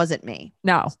that wasn't me.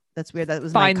 No. That's weird. That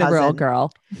was Find my the cousin. real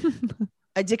girl.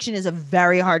 Addiction is a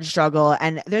very hard struggle,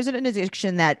 and there's an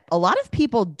addiction that a lot of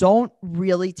people don't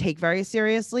really take very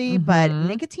seriously, but Mhm.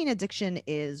 nicotine addiction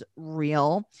is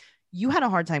real. You had a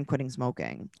hard time quitting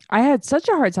smoking. I had such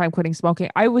a hard time quitting smoking.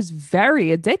 I was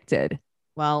very addicted.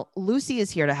 Well, Lucy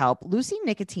is here to help. Lucy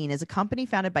Nicotine is a company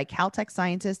founded by Caltech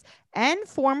scientists and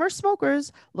former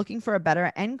smokers looking for a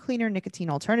better and cleaner nicotine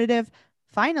alternative.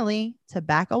 Finally,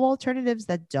 tobacco alternatives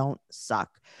that don't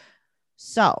suck.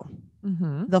 So,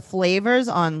 Mhm. the flavors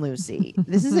on Lucy.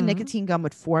 This is a nicotine gum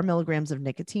with 4 milligrams of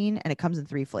nicotine, and it comes in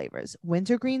 3 flavors: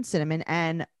 wintergreen, cinnamon,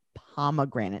 and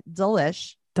pomegranate.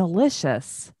 Delish.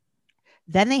 Delicious.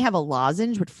 Then they have a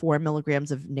lozenge with 4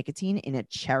 milligrams of nicotine in a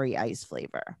cherry ice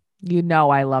flavor. You know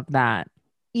I love that.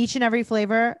 Each and every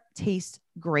flavor tastes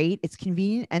great. It's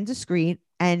convenient and discreet,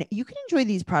 and you can enjoy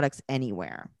these products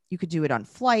anywhere. You could do it on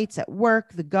flights, at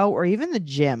work, the go, or even the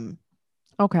gym.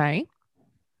 Okay.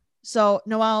 So,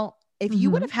 Noelle, if you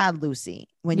Mhm. would have had Lucy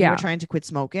when you Yeah. were trying to quit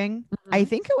smoking, I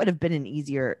think it would have been an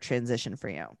easier transition for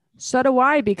you. So do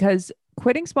I, because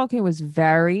quitting smoking was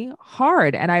very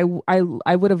hard. And I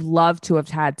would have loved to have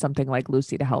had something like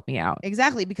Lucy to help me out.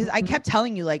 Exactly, because I kept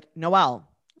telling you, like, Noelle,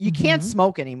 you can't Mhm.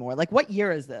 smoke anymore. Like, what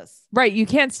year is this? Right. You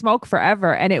can't smoke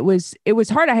forever. And it was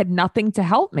hard. I had nothing to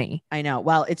help me. I know.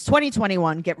 Well, it's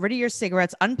 2021. Get rid of your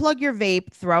cigarettes, unplug your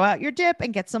vape, throw out your dip,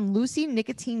 and get some Lucy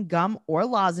nicotine gum or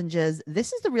lozenges.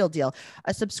 This is the real deal.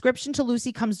 A subscription to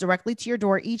Lucy comes directly to your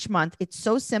door each month. It's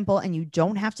so simple, and you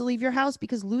don't have to leave your house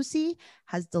because Lucy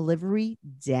has delivery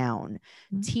down.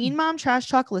 Teen Mom Trash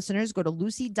Talk listeners, go to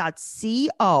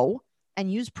lucy.co and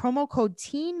use promo code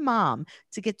Teen Mom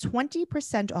to get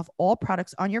 20% off all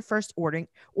products on your first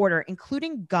order,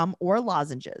 including gum or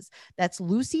lozenges. That's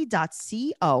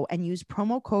lucy.co and use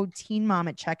promo code Teen Mom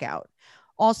at checkout.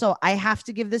 Also, I have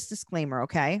to give this disclaimer,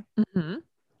 okay? Mhm.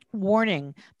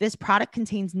 Warning, this product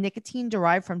contains nicotine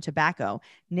derived from tobacco.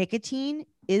 Nicotine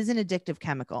is an addictive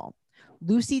chemical.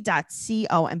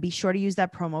 Lucy.co, and be sure to use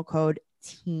that promo code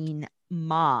Teen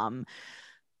Mom.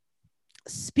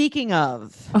 Speaking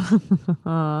of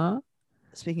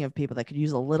people that could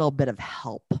use a little bit of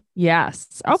help.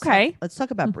 Yes. Okay. Let's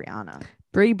talk about Brianna.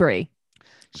 Brie.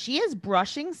 She is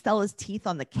brushing Stella's teeth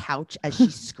on the couch as she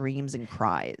screams and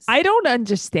cries. I don't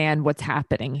understand what's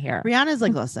happening here. Brianna's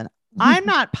like, listen, I'm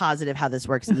not positive how this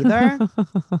works either.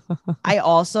 I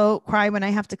also cry when I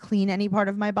have to clean any part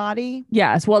of my body.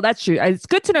 Yes. Well, that's true. It's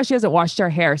good to know she hasn't washed her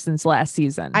hair since last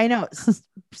season. I know.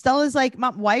 Stella's like,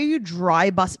 Mom, why are you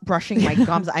dry brushing my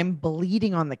gums? I'm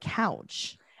bleeding on the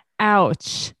couch.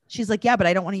 Ouch. She's like, yeah, but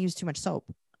I don't want to use too much soap.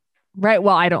 Right.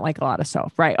 Well, I don't like a lot of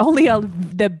soap. Right. Only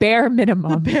the bare The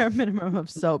minimum. bare minimum of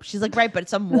soap. She's like, right, but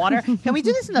some water. Can we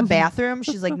do this in the bathroom?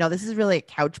 She's like, no, this is really a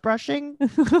couch brushing.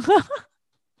 She's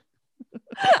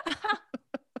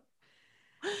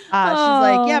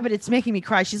like, yeah, but it's making me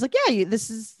cry. She's like, yeah, this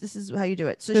is how you do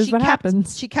it. So This is what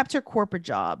happens. she kept her corporate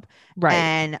job, Right.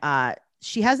 and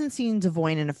she hasn't seen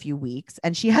Devoyne in a few weeks,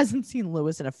 and she hasn't seen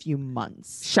Lewis in a few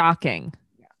months. Shocking.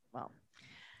 Yeah, well,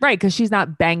 Right. Because she's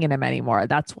not banging him anymore.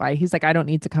 That's why he's like, I don't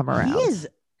need to come around. he is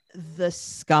the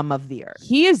scum of the earth.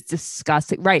 He is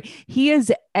disgusting. Right. He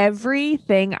is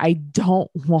everything I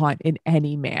don't want in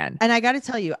any man. And I got to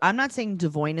tell you, I'm not saying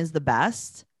Devoyne is the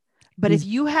best, but He's if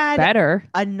you had Better.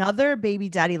 another baby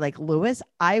daddy like Lewis,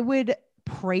 I would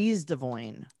praise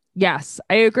Devoyne. Yes,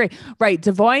 I agree. Right.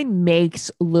 Devoyne makes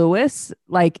Lewis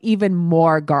like even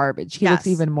more garbage. He looks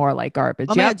Yes. even more like garbage.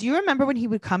 Oh my Yep. God, do you remember when he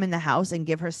would come in the house and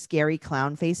give her scary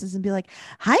clown faces and be like,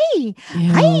 hi, Ew.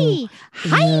 hi,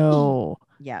 hi? Ew.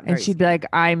 Yeah. And very she'd be like,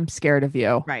 I'm scared of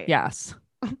you. Right. Yes.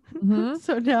 Mhm.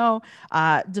 So now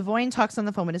Devoyne talks on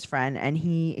the phone with his friend and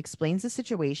he explains the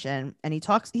situation and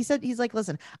he's like,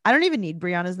 listen, I don't even need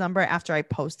Brianna's number after I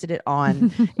posted it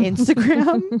on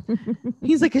Instagram.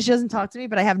 He's like, because she doesn't talk to me,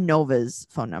 but I have Nova's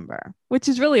phone number. Which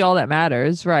is really all that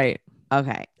matters. Right.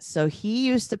 Okay. So he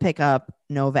used to pick up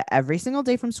Nova every single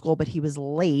day from school, but he was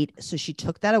late. So she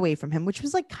took that away from him, which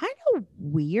was like kind of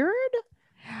weird.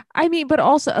 I mean, but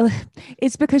also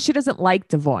it's because she doesn't like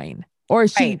Devoyne or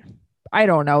she, Right. I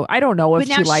don't know. I don't know if But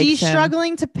she now likes she's him.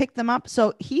 struggling to pick them up.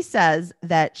 So he says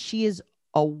that she is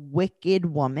a wicked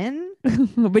woman.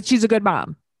 But she's a good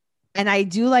mom. And I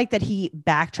do like that he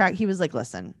backtracked. He was like,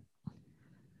 listen,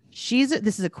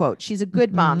 this is a quote. She's a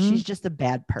good mom. Mhm. She's just a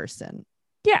bad person.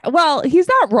 Yeah. Well, he's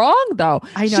not wrong though.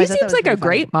 I know, I She thought that seems was like very a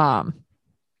great mom.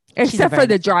 a Except for very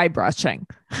the dry brushing.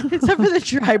 Except for the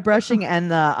dry brushing and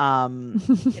the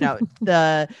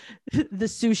the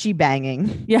sushi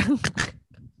banging. Yeah.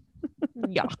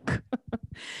 Yuck.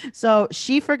 So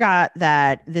she forgot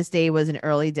that this day was an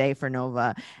early day for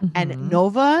Nova. Mhm. And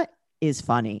Nova is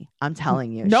funny. I'm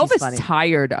telling you. Nova's she's funny.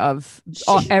 tired of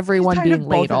She's everyone tired of being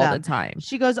both late of all them. the time.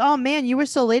 She goes, oh man, you were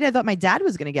so late. I thought my dad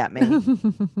was gonna get me.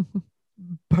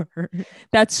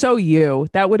 That's so you.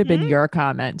 That would have been Mhm. your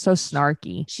comment. So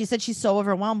snarky. She said she's so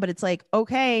overwhelmed, but it's like,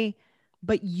 okay,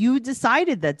 but you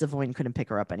decided that Devoyne couldn't pick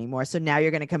her up anymore. So now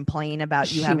you're gonna complain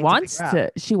about you She having wants to pick her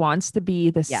up. she wants to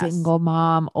be the Yes. single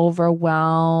mom,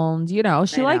 overwhelmed. You know,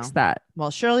 she I likes know. that.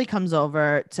 Well, Shirley comes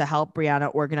over to help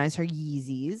Brianna organize her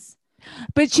Yeezys.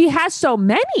 But she has so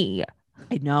many.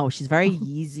 I know she's very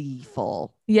Yeezy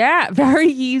full. Yeah, very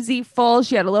easy full.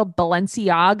 She had a little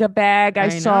Balenciaga bag I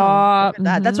know. saw. Look at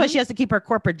that. That's why Mhm. she has to keep her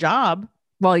corporate job.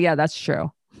 Well, yeah, that's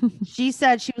true. She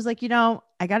said, she was like,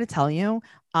 I got to tell you,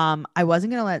 I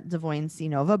wasn't going to let Devoyne see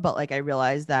Nova, but like, I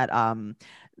realized that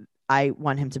I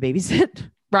want him to babysit.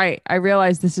 Right. I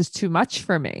realized this is too much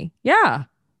for me. Yeah.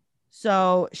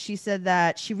 So she said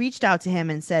that she reached out to him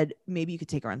and said, maybe you could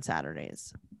take her on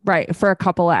Saturdays. Right. For a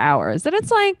couple of hours. And it's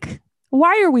like,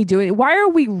 why are we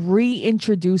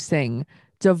reintroducing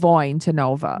Devoyne to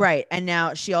Nova? Right. And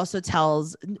now she also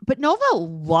tells, but Nova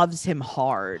loves him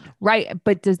hard. Right.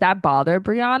 But does that bother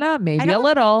Brianna? Maybe a don't-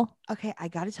 little. Okay. I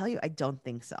got to tell you, I don't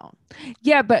think so.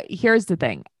 Yeah. But here's the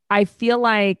thing. I feel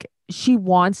like she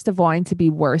wants Devoyne to be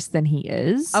worse than he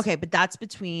is. Okay. But that's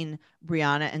between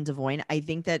Brianna and Devoyne. I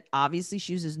think that obviously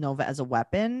she uses Nova as a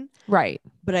weapon, Right.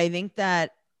 but I think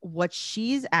that what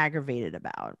she's aggravated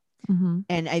about, Mhm.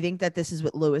 and I think that this is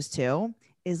with Lewis too,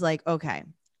 is like, okay,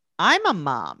 I'm a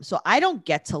mom, so I don't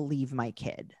get to leave my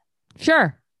kid.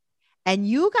 Sure. And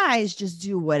you guys just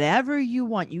do whatever you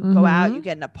want. You go out, Mhm. you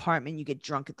get an apartment, you get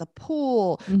drunk at the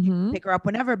pool, Mhm. pick her up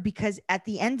whenever, because at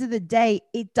the end of the day,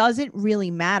 it doesn't really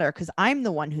matter because I'm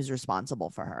the one who's responsible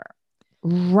for her.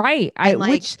 Right. And, like-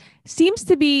 Which seems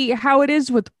to be how it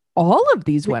is with all of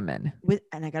these women.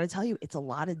 And I got to tell you, it's a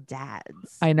lot of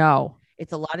dads. I know.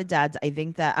 It's a lot of dads. I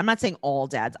think that I'm not saying all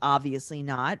dads, obviously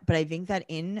not, but I think that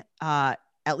in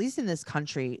at least in this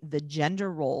country, the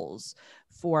gender roles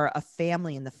for a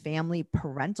family and the family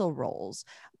parental roles,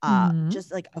 Mhm.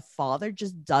 just like a father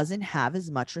just doesn't have as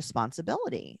much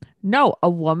responsibility. No, a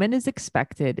woman is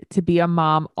expected to be a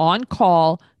mom on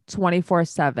call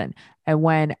 24/7. And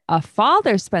when a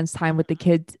father spends time with the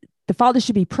kids, the father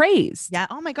should be praised. Yeah.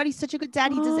 Oh my God, he's such a good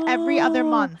dad. He does every other Oh,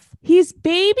 month. He's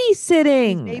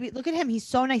babysitting. Baby, look at him. He's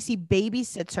so nice. He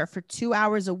babysits her for 2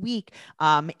 hours a week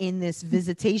in this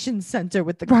visitation center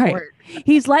with the Right. court.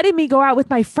 He's letting me go out with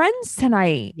my friends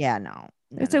tonight. Yeah, no.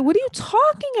 It's like, what are you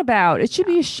talking about? It should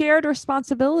be a shared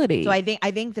responsibility. So I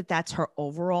think that that's her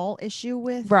overall issue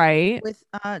with right.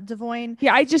 Devoyne.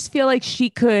 Yeah, I just feel like she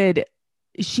could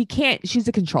she can't. She's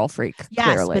a control freak. Yes,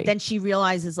 clearly. but then she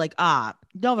realizes like,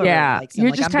 Nova really yeah, likes him.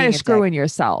 you're Like, just I'm kind being of a dick. screwing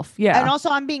yourself. Yeah, And also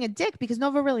I'm being a dick because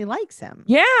Nova really likes him.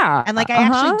 yeah, And like, I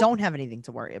actually don't have anything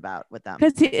to worry about with them.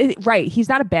 because right, he's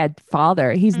not a bad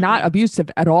father. He's not abusive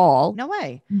at all. No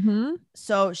way. Mm-hmm.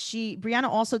 So Brianna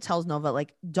also tells Nova,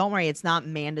 like, don't worry, it's not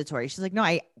mandatory. She's like, no,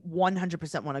 I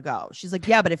 100% want to go. She's like,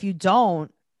 yeah, but if you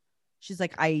don't, she's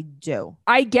like, I do.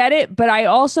 I get it, but I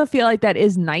also feel like that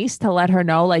is nice to let her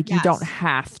know, like, you don't Yes.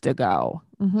 have to go.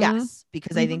 Mhm. Yes,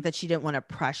 because I think that she didn't want to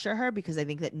pressure her because I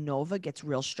think that Nova gets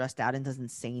real stressed out and doesn't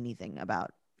say anything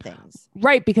about things.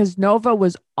 Right, because Nova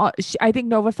was, I think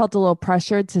Nova felt a little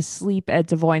pressured to sleep at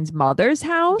Devoyne's mother's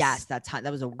house. Yes, that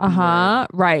was a weird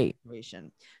right.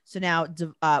 situation. So now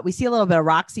we see a little bit of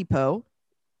Roxy Poe.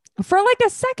 For like a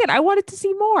second, I wanted to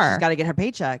see more. She's got to get her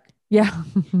paycheck. Yeah,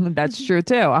 that's true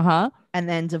too. And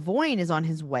then Devoyne is on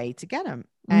his way to get him.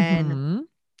 And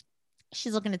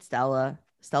she's looking at Stella.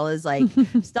 Stella's like,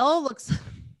 Stella looks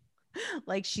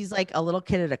like she's like a little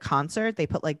kid at a concert. They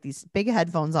put like these big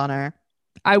headphones on her.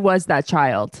 I was that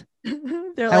child.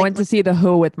 I went to see The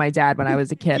Who with my dad when I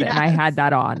was a kid, and I had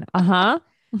that on.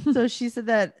 So she said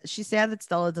that she's sad that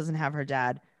Stella doesn't have her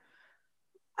dad.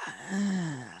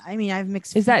 I mean, I have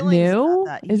mixed Is that feelings new?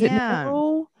 about that. Is it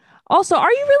new? Also,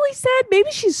 are you really sad? Maybe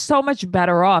she's so much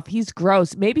better off. He's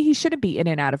gross. Maybe he shouldn't be in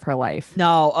and out of her life.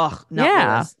 No, no,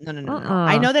 Yeah. Lewis. No.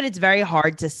 I know that it's very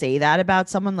hard to say that about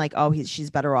someone, like, oh, she's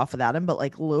better off without him, but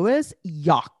like Lewis,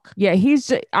 yuck. Yeah,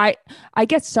 I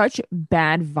get such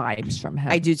bad vibes from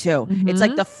him. I do too. It's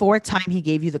like the fourth time he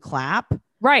gave you the clap.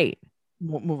 Right.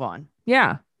 Move on.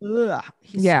 Yeah. Ugh,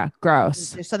 yeah,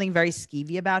 gross. There's something very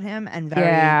skeevy about him, and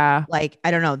very like,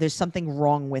 I don't know. There's something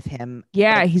wrong with him.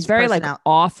 Yeah, like, he's very like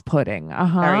off-putting.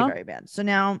 Very, very bad. So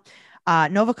now,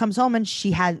 Nova comes home and she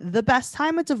had the best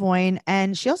time with Devoyne,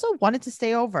 and she also wanted to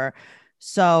stay over.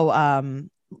 So,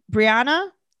 Brianna,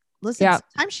 listen,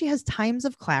 sometimes she has times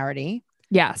of clarity.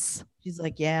 Yes. She's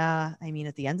like, yeah. I mean,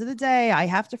 at the end of the day, I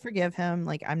have to forgive him.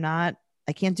 Like,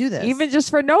 I can't do this. Even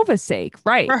just for Nova's sake.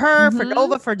 Right. For her, for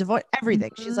Nova, for Devoyne,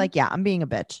 everything. She's like, yeah, I'm being a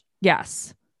bitch.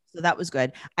 Yes. So that was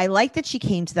good. I like that she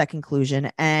came to that conclusion.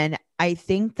 And I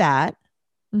think that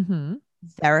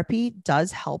therapy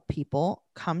does help people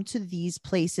come to these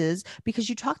places because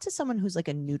you talk to someone who's like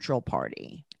a neutral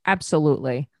party.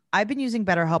 Absolutely. I've been using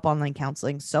BetterHelp online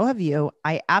counseling. So have you.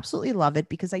 I absolutely love it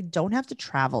because I don't have to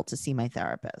travel to see my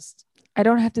therapist. I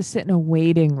don't have to sit in a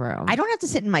waiting room. I don't have to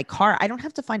sit in my car. I don't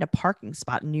have to find a parking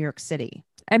spot in New York City.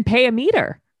 And pay a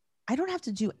meter. I don't have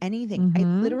to do anything. I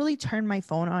literally turn my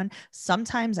phone on.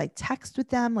 Sometimes I text with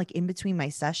them like in between my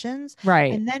sessions.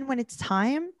 Right. And then when it's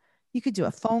time, you could do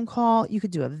a phone call, you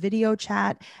could do a video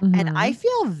chat. And I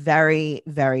feel very,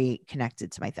 very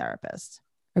connected to my therapist.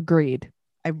 Agreed.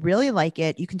 I really like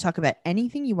it. You can talk about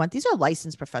anything you want. These are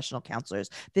licensed professional counselors.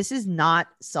 This is not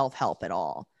self-help at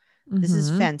all. This is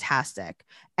fantastic.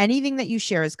 Anything that you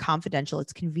share is confidential.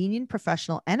 It's convenient,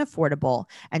 professional, and affordable.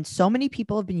 And so many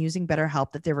people have been using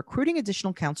BetterHelp that they're recruiting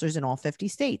additional counselors in all 50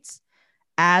 states.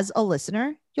 As a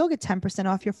listener, you'll get 10%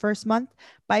 off your first month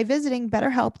by visiting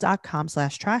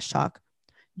betterhelp.com/trashtalk.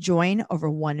 Join over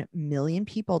 1 million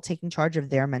people taking charge of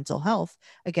their mental health.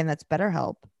 Again, that's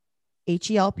BetterHelp,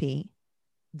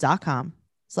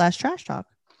 HELP.com/trashtalk.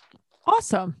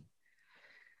 Awesome.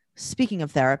 Speaking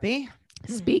of therapy,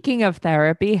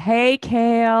 hey,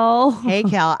 Kale. Hey,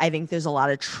 Cal, I think there's a lot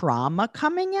of trauma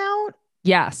coming out.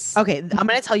 Yes. Okay, I'm going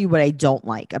to tell you what I don't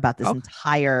like about this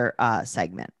entire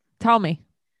segment. Tell me.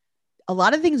 A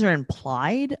lot of things are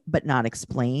implied, but not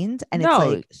explained. And it's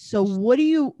like, so what do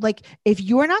you like? If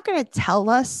you're not going to tell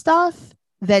us stuff,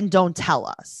 then don't tell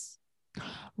us.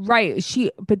 Right.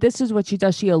 But this is what she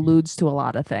does. She alludes to a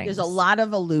lot of things. There's a lot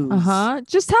of alludes.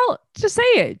 Just say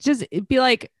it. Just be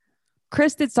like,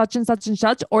 Chris did such and such and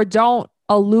such, or don't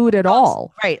allude at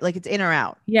all. Right. Like it's in or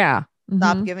out. Yeah.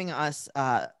 Stop giving us,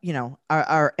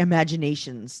 our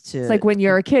imaginations to. It's like when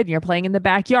you're a kid and you're playing in the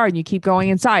backyard and you keep going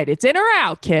inside. It's in or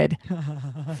out, kid.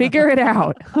 Figure it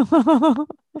out.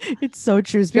 It's so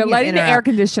true. You're letting the air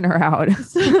conditioner out.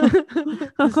 This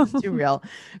is too real.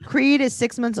 Creed is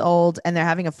 6 months old and they're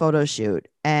having a photo shoot.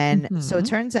 And so it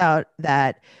turns out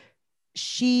that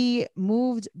she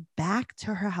moved back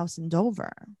to her house in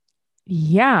Dover.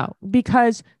 Yeah,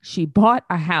 because she bought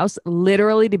a house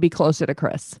literally to be closer to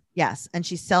Chris. Yes. And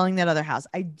she's selling that other house.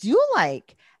 I do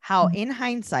like how in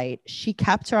hindsight, she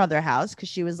kept her other house because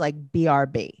she was like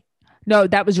BRB. No,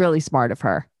 that was really smart of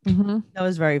her. That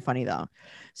was very funny though.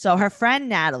 So her friend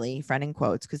Natalie, friend in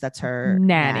quotes, because that's her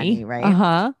nanny,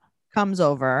 right? Comes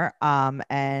over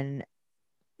and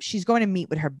she's going to meet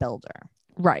with her builder.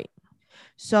 Right.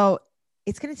 So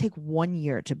it's going to take 1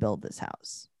 year to build this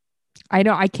house. I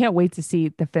know. I can't wait to see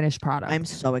the finished product. I'm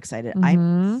so excited. Mhm.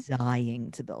 I'm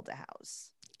dying to build a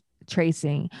house.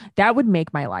 Tracing. That would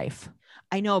make my life.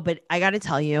 I know, but I got to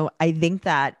tell you, I think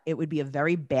that it would be a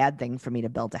very bad thing for me to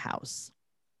build a house.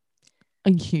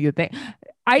 You think?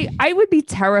 I would be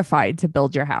terrified to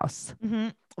build your house.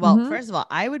 Well, Mhm. first of all,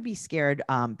 I would be scared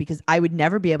because I would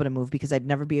never be able to move because I'd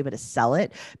never be able to sell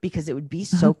it because it would be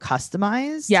so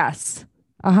customized. Yes.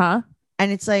 Uh-huh.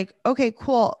 And it's like, okay,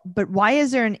 cool. But why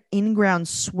is there an in-ground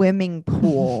swimming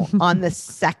pool on the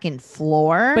second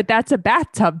floor But that's a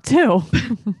bathtub too.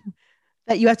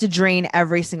 that you have to drain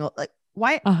every single, like,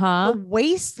 why? Uh-huh. The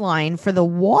waistline for the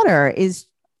water is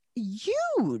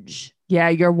huge. Yeah,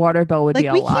 your water bill would Like, be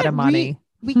a we lot of can't money.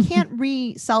 We can't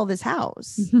resell this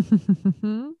house.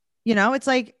 You know, it's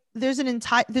like there's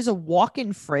a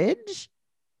walk-in fridge.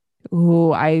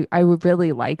 Ooh, I would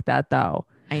really like that though.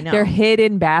 I know. They're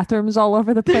hidden bathrooms all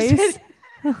over the There's place.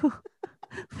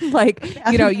 Like,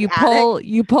 you know, Bathroom in the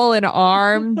you pull an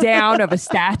arm down of a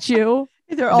statue.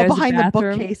 They're all There's a behind the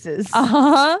bathroom. bookcases.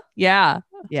 Uh-huh. Yeah.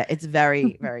 Yeah, it's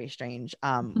very, very strange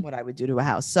what I would do to a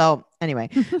house. So anyway,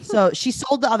 so she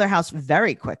sold the other house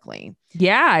very quickly.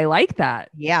 Yeah, I like that.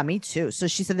 Yeah, me too. So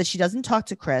she said that she doesn't talk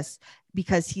to Chris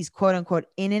because he's quote unquote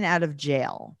in and out of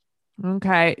jail.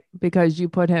 Okay, because you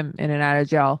put him in and out of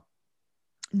jail.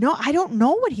 No, I don't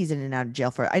know what he's in and out of jail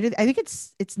for. I think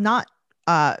it's not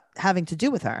having to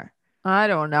do with her. I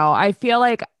don't know. I feel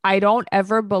like I don't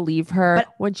ever believe her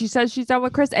But- when she says she's done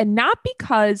with Chris, and not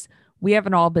because we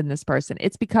haven't all been this person.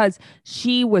 It's because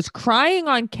she was crying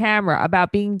on camera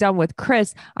about being done with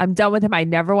Chris. I'm done with him. I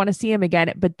never want to see him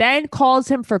again. But then calls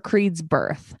him for Creed's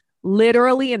birth,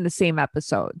 literally in the same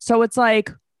episode. So it's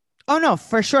like, Oh no,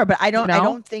 for sure. But I don't No? I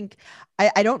don't think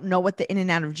I don't know what the in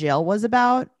and out of jail was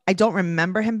about. I don't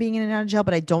remember him being in and out of jail,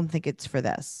 but I don't think it's for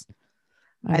this.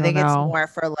 I think it's more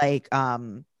for like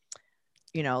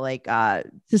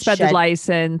suspended shed-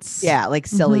 license. Yeah, like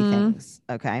silly Mhm. things.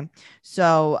 Okay.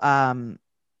 So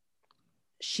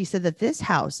she said that this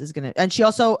house is gonna, and she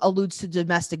also alludes to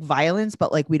domestic violence,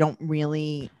 but like we don't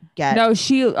really get No,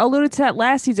 she alluded to that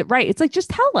last season. Right. It's like,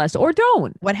 just tell us or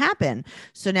don't. what happened.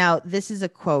 So now this is a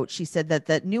quote. She said that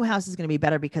the new house is gonna be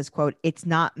better because, quote, it's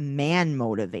not man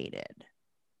motivated.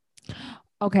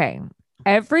 Okay.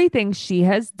 Everything she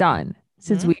has done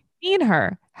since Mhm. we've seen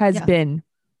her has Yeah. been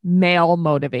male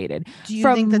motivated. Do you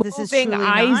From think that this is moving truly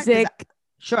not? 'Cause Isaac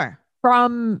Sure.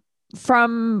 from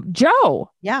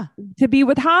Joe Yeah. to be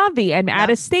with Javi and out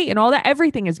Yeah. of state and all that,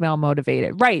 everything is male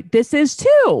motivated. Right. This is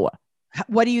too.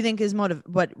 What do you think is what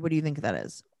do you think that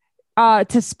is?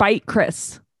 To spite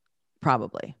Chris.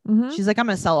 Probably. Mhm. She's like, I'm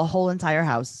gonna sell a whole entire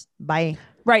house. Bye.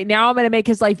 Right. Now I'm going to make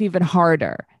his life even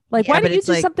harder. Like, Yeah, why but don't you it's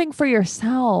do like- something for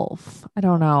yourself? I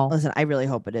don't know. Listen, I really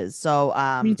hope it is. So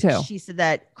Me too. she said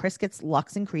that Chris gets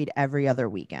Lux and Creed every other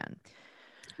weekend.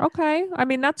 Okay. I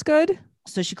mean, that's good.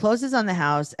 So she closes on the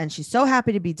house and she's so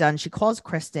happy to be done. She calls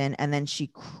Kristen and then she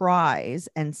cries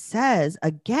and says,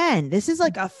 again, this is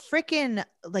like a freaking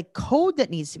like code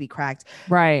that needs to be cracked.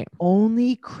 Right.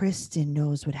 Only Kristen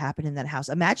knows what happened in that house.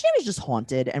 Imagine it was just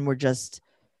haunted and we're just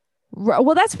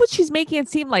Well, that's what she's making it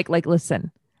seem like. Like,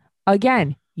 listen,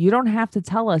 again, you don't have to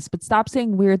tell us, but stop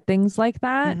saying weird things like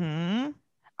that. Mhm.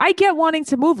 I get wanting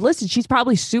to move. Listen, she's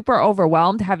probably super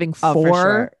overwhelmed having Oh, for four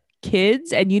sure.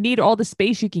 kids and you need all the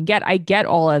space you can get. I get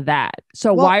all of that.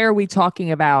 So Well- why are we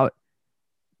talking about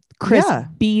Chris Yeah.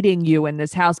 beating you in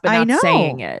this house, but I not know,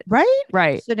 saying it? right?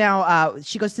 Right. So now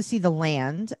she goes to see the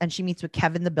land and she meets with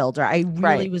Kevin the builder. I really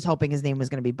Right. was hoping his name was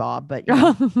going to be Bob, but you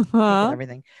know, with Uh-huh.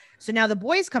 everything. So now the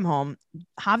boys come home.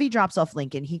 Javi drops off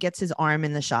Lincoln. He gets his arm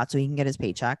in the shot so he can get his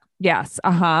paycheck. Yes.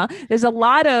 Uh-huh. There's a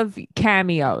lot of There's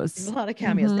cameos. a lot of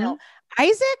cameos. Mhm. Now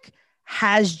Isaac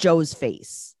has Joe's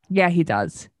face. Yeah, he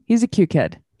does. He's a cute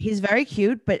kid. He's very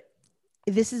cute, but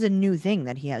this is a new thing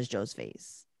that he has Joe's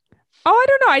face. Oh, I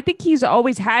don't know. I think he's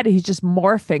always had it. He's just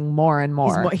morphing more and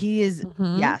more. He is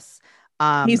Mhm. yes.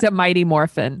 He's a mighty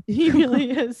morphin. he really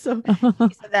is. So he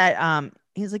said that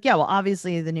he's like, yeah, well,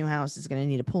 obviously the new house is going to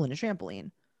need a pool and a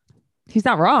trampoline. He's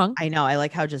not wrong. I know. I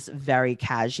like how just very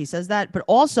cash she says that. But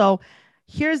also,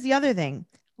 here's the other thing.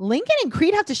 Lincoln and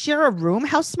Creed have to share a room.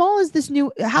 How small is this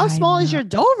new? How I small is know. your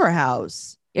Dover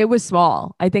house? It was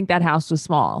small. I think that house was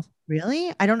small.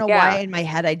 Really? I don't know Yeah. why in my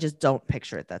head I just don't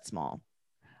picture it that small.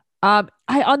 On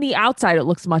the outside it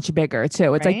looks much bigger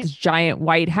too. It's like Right? this giant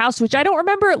white house, which I don't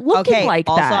remember it looking Okay. like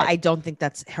also, that. I don't think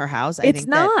that's her house. I It's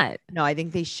think that- not. no, I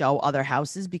think they show other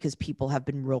houses because people have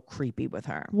been real creepy with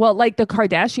her. Well, like the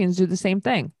Kardashians do the same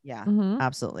thing. Yeah, Mhm.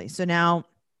 absolutely. So now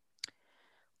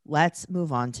let's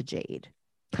move on to Jade.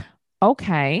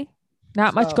 Okay.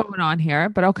 Not much So- going on here,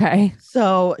 but okay.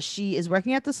 So she is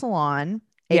working at the salon,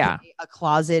 Yeah. aka a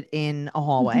closet in a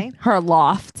hallway. Her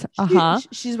loft. Uh-huh.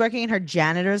 She's working in her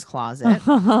janitor's closet.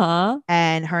 Uh-huh.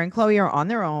 And her and Chloe are on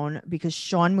their own because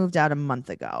Sean moved out a month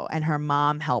ago and her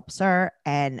mom helps her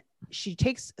and she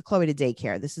takes Chloe to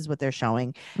daycare. This is what they're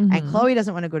showing. And Mhm. Chloe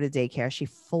doesn't want to go to daycare. She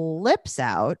flips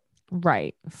out.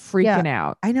 Right. Freaking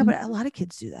out. I know, but a lot of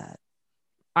kids do that.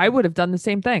 I would have done the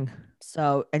same thing.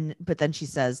 So, but then she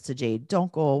says to Jade,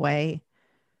 don't go away.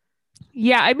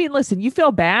 Yeah. I mean, listen, you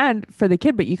feel bad for the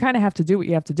kid, but you kind of have to do what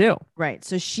you have to do. Right.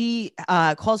 So she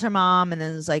calls her mom and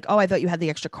then is like, oh, I thought you had the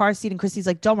extra car seat. And Christy's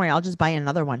like, don't worry, I'll just buy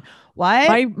another one.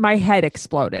 What? My head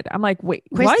exploded. I'm like, wait,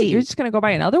 what? Christy, You're just going to go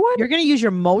buy another one? You're going to use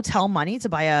your motel money to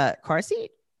buy a car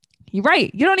seat? You're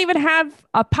right. You don't even have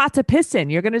a pot to piss in.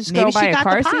 You're going to just Maybe go buy she a got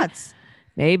car the seat. pots.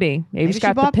 Maybe she she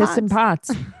got the bought piss and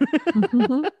pots.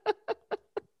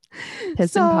 Piss and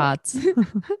So- pots.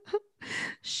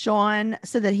 Sean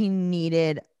said that he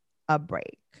needed a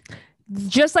break.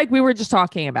 Just like we were just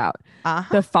talking about. Uh-huh.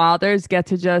 The fathers get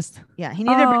to just, Yeah, he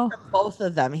needed a Oh. break from both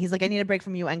of them. He's like, I need a break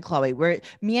from you and Chloe.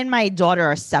 Me and my daughter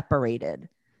are separated.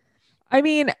 I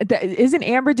mean, isn't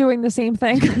Amber doing the same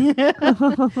thing?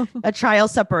 A trial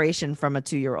separation from a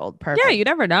 2-year-old. Perfect. Yeah, you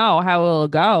never know how it'll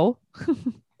go.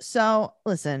 So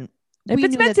listen, If we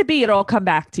it's knew meant that- to be, it'll come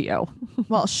back to you.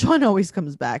 well, Sean always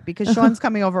comes back because Sean's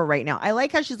coming over right now. I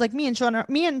like how she's like, me and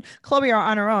Chloe are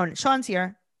on our own. Sean's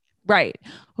here. Right.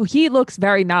 Well, he looks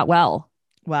very not well,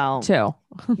 Well, too.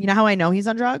 you know how I know he's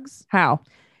on drugs? How?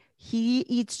 He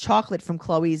eats chocolate from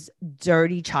Chloe's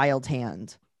dirty child's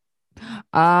hand.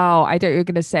 Oh, I thought you were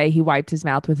going to say he wiped his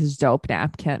mouth with his dope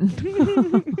napkin.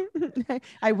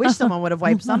 I wish someone would have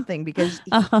wiped something because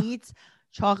he Uh-huh. eats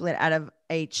chocolate out of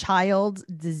a child's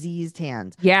diseased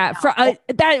hand. Yeah.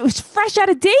 That was fresh out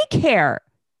of daycare.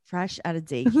 Fresh out of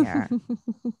daycare.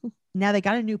 Now they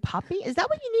got a new puppy. Is that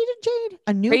what you needed, Jade?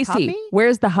 A new Tracy, puppy?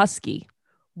 where's the husky?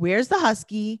 Where's the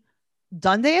husky?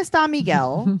 Donde está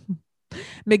Miguel?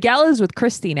 Miguel is with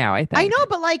Christy now, I think. I know,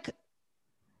 but like,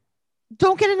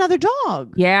 don't get another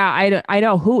dog. Yeah, I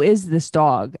know. Who is this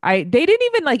dog? They didn't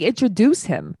even like introduce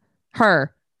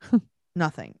her.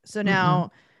 Nothing. So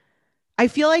now I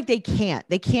feel like they can't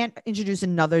introduce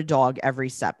another dog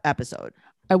every episode.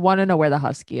 I want to know where the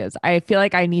husky is. I feel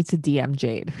like I need to DM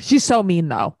Jade. She's so mean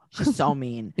though. She's so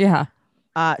mean. Yeah.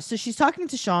 So she's talking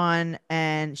to Sean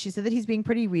and she said that he's being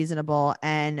pretty reasonable.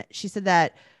 And she said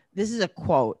that this is a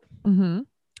quote. Mm-hmm.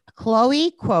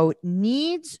 Chloe, quote,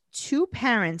 needs two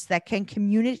parents that can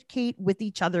communicate with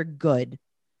each other good.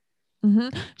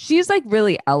 Mm-hmm. She's like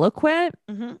really eloquent.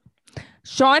 Mm-hmm.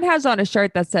 Sean has on a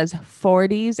shirt that says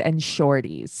 40s and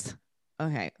shorties.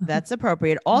 Okay, that's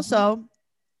appropriate. Also,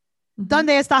 donde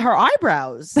está her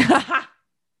eyebrows?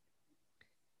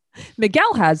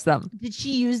 Miguel has them. Did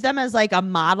she use them as like a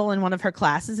model in one of her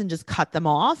classes and just cut them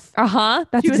off? Uh-huh.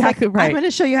 That's She was exactly like, right. I'm going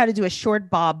to show you how to do a short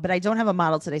bob, but I don't have a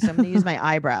model today, so I'm going to use my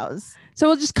eyebrows. So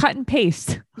we'll just cut and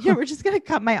paste. Yeah, we're just going to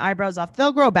cut my eyebrows off.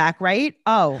 They'll grow back, right?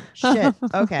 Oh, shit.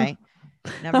 Okay.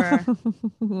 Never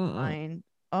mind.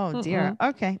 Oh, dear.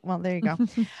 Okay. Well, there you go.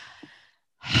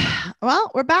 Well,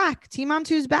 we're back. Teen Mom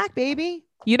 2's back, baby.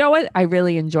 You know what? I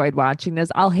really enjoyed watching this.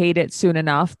 I'll hate it soon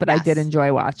enough, but I did Yes.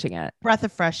 enjoy watching it. Breath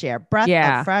of fresh air.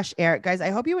 Of fresh air. Guys, I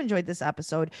hope you enjoyed this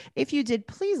episode. If you did,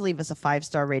 please leave us a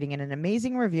 5-star rating and an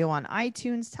amazing review on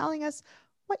iTunes telling us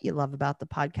what you love about the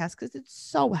podcast because it's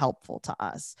so helpful to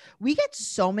us. We get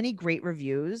so many great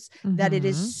reviews that it Mhm.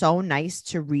 is so nice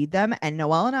to read them. And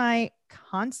Noelle and I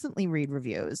constantly read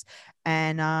reviews.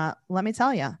 And let me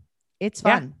tell you, it's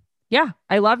Yeah. fun. Yeah,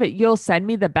 I love it. You'll send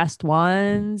me the best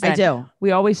ones. I and do.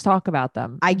 We always talk about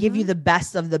them. I give you Mhm. the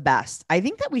best of the best. I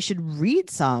think that we should read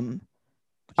some.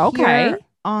 Okay. here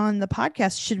on the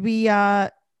podcast. Should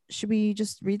we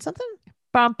just read something?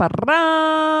 Bum,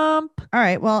 ba-dum. All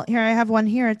right. Well, here I have one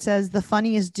here. It says the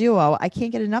funniest duo. I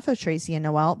can't get enough of Tracy and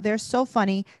Noelle. They're so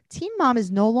funny. Teen Mom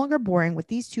is no longer boring with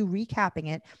these two recapping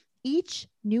it. Each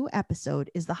new episode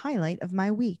is the highlight of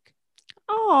my week.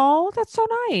 Oh, that's so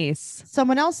nice.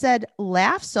 Someone else said,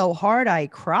 laugh so hard I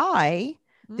cry.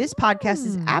 This podcast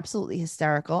is Mm. absolutely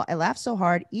hysterical. I laugh so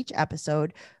hard each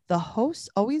episode. The hosts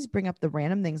always bring up the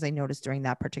random things I noticed during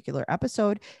that particular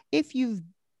episode. If you've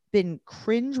been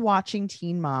cringe watching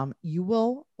Teen Mom, you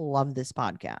will love this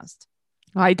podcast.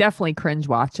 I definitely cringe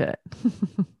watch it.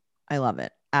 I love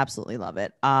it. Absolutely love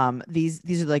it.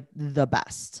 These are like the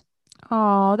best.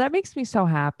 Oh, that makes me so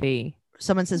happy.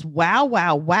 Someone says, wow,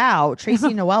 wow, wow. Tracy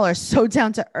and Noelle are so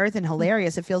down to earth and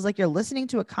hilarious. It feels like you're listening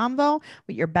to a convo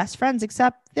with your best friends,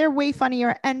 except they're way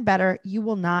funnier and better. You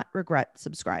will not regret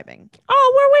subscribing.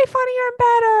 Oh, we're way funnier and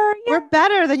better. Yeah. We're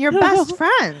better than your best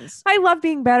friends. I love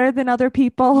being better than other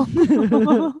people.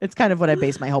 It's kind of what I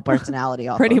base my whole personality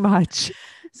off Pretty of. much.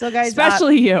 So guys,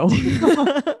 Especially you.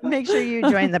 make sure you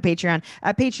join the Patreon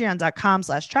at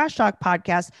patreon.com/trash talk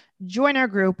podcast. Join our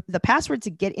group. The password to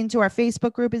get into our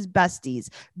Facebook group is besties,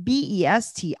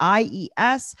 BESTIES.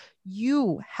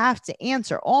 You have to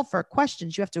answer all 4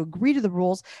 questions. You have to agree to the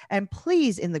rules. And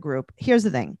please, in the group, here's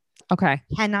the thing. Okay.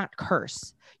 You cannot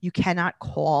curse. You cannot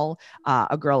call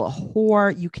a girl a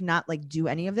whore. You cannot do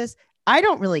any of this. I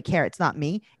don't really care. It's not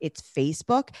me. It's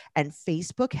Facebook. And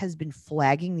Facebook has been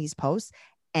flagging these posts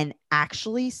and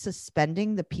actually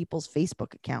suspending the people's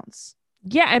Facebook accounts.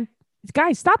 Yeah. And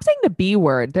guys, stop saying the B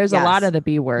word. There's a lot of the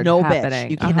B word No happening.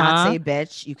 bitch. You cannot say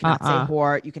bitch. You cannot say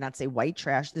whore. You cannot say white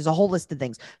trash. There's a whole list of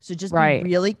things. So just be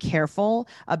really careful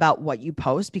about what you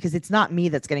post, because it's not me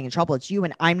that's getting in trouble. It's you,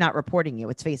 and I'm not reporting you.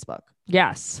 It's Facebook.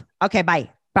 Yes. Okay. Bye.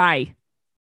 Bye.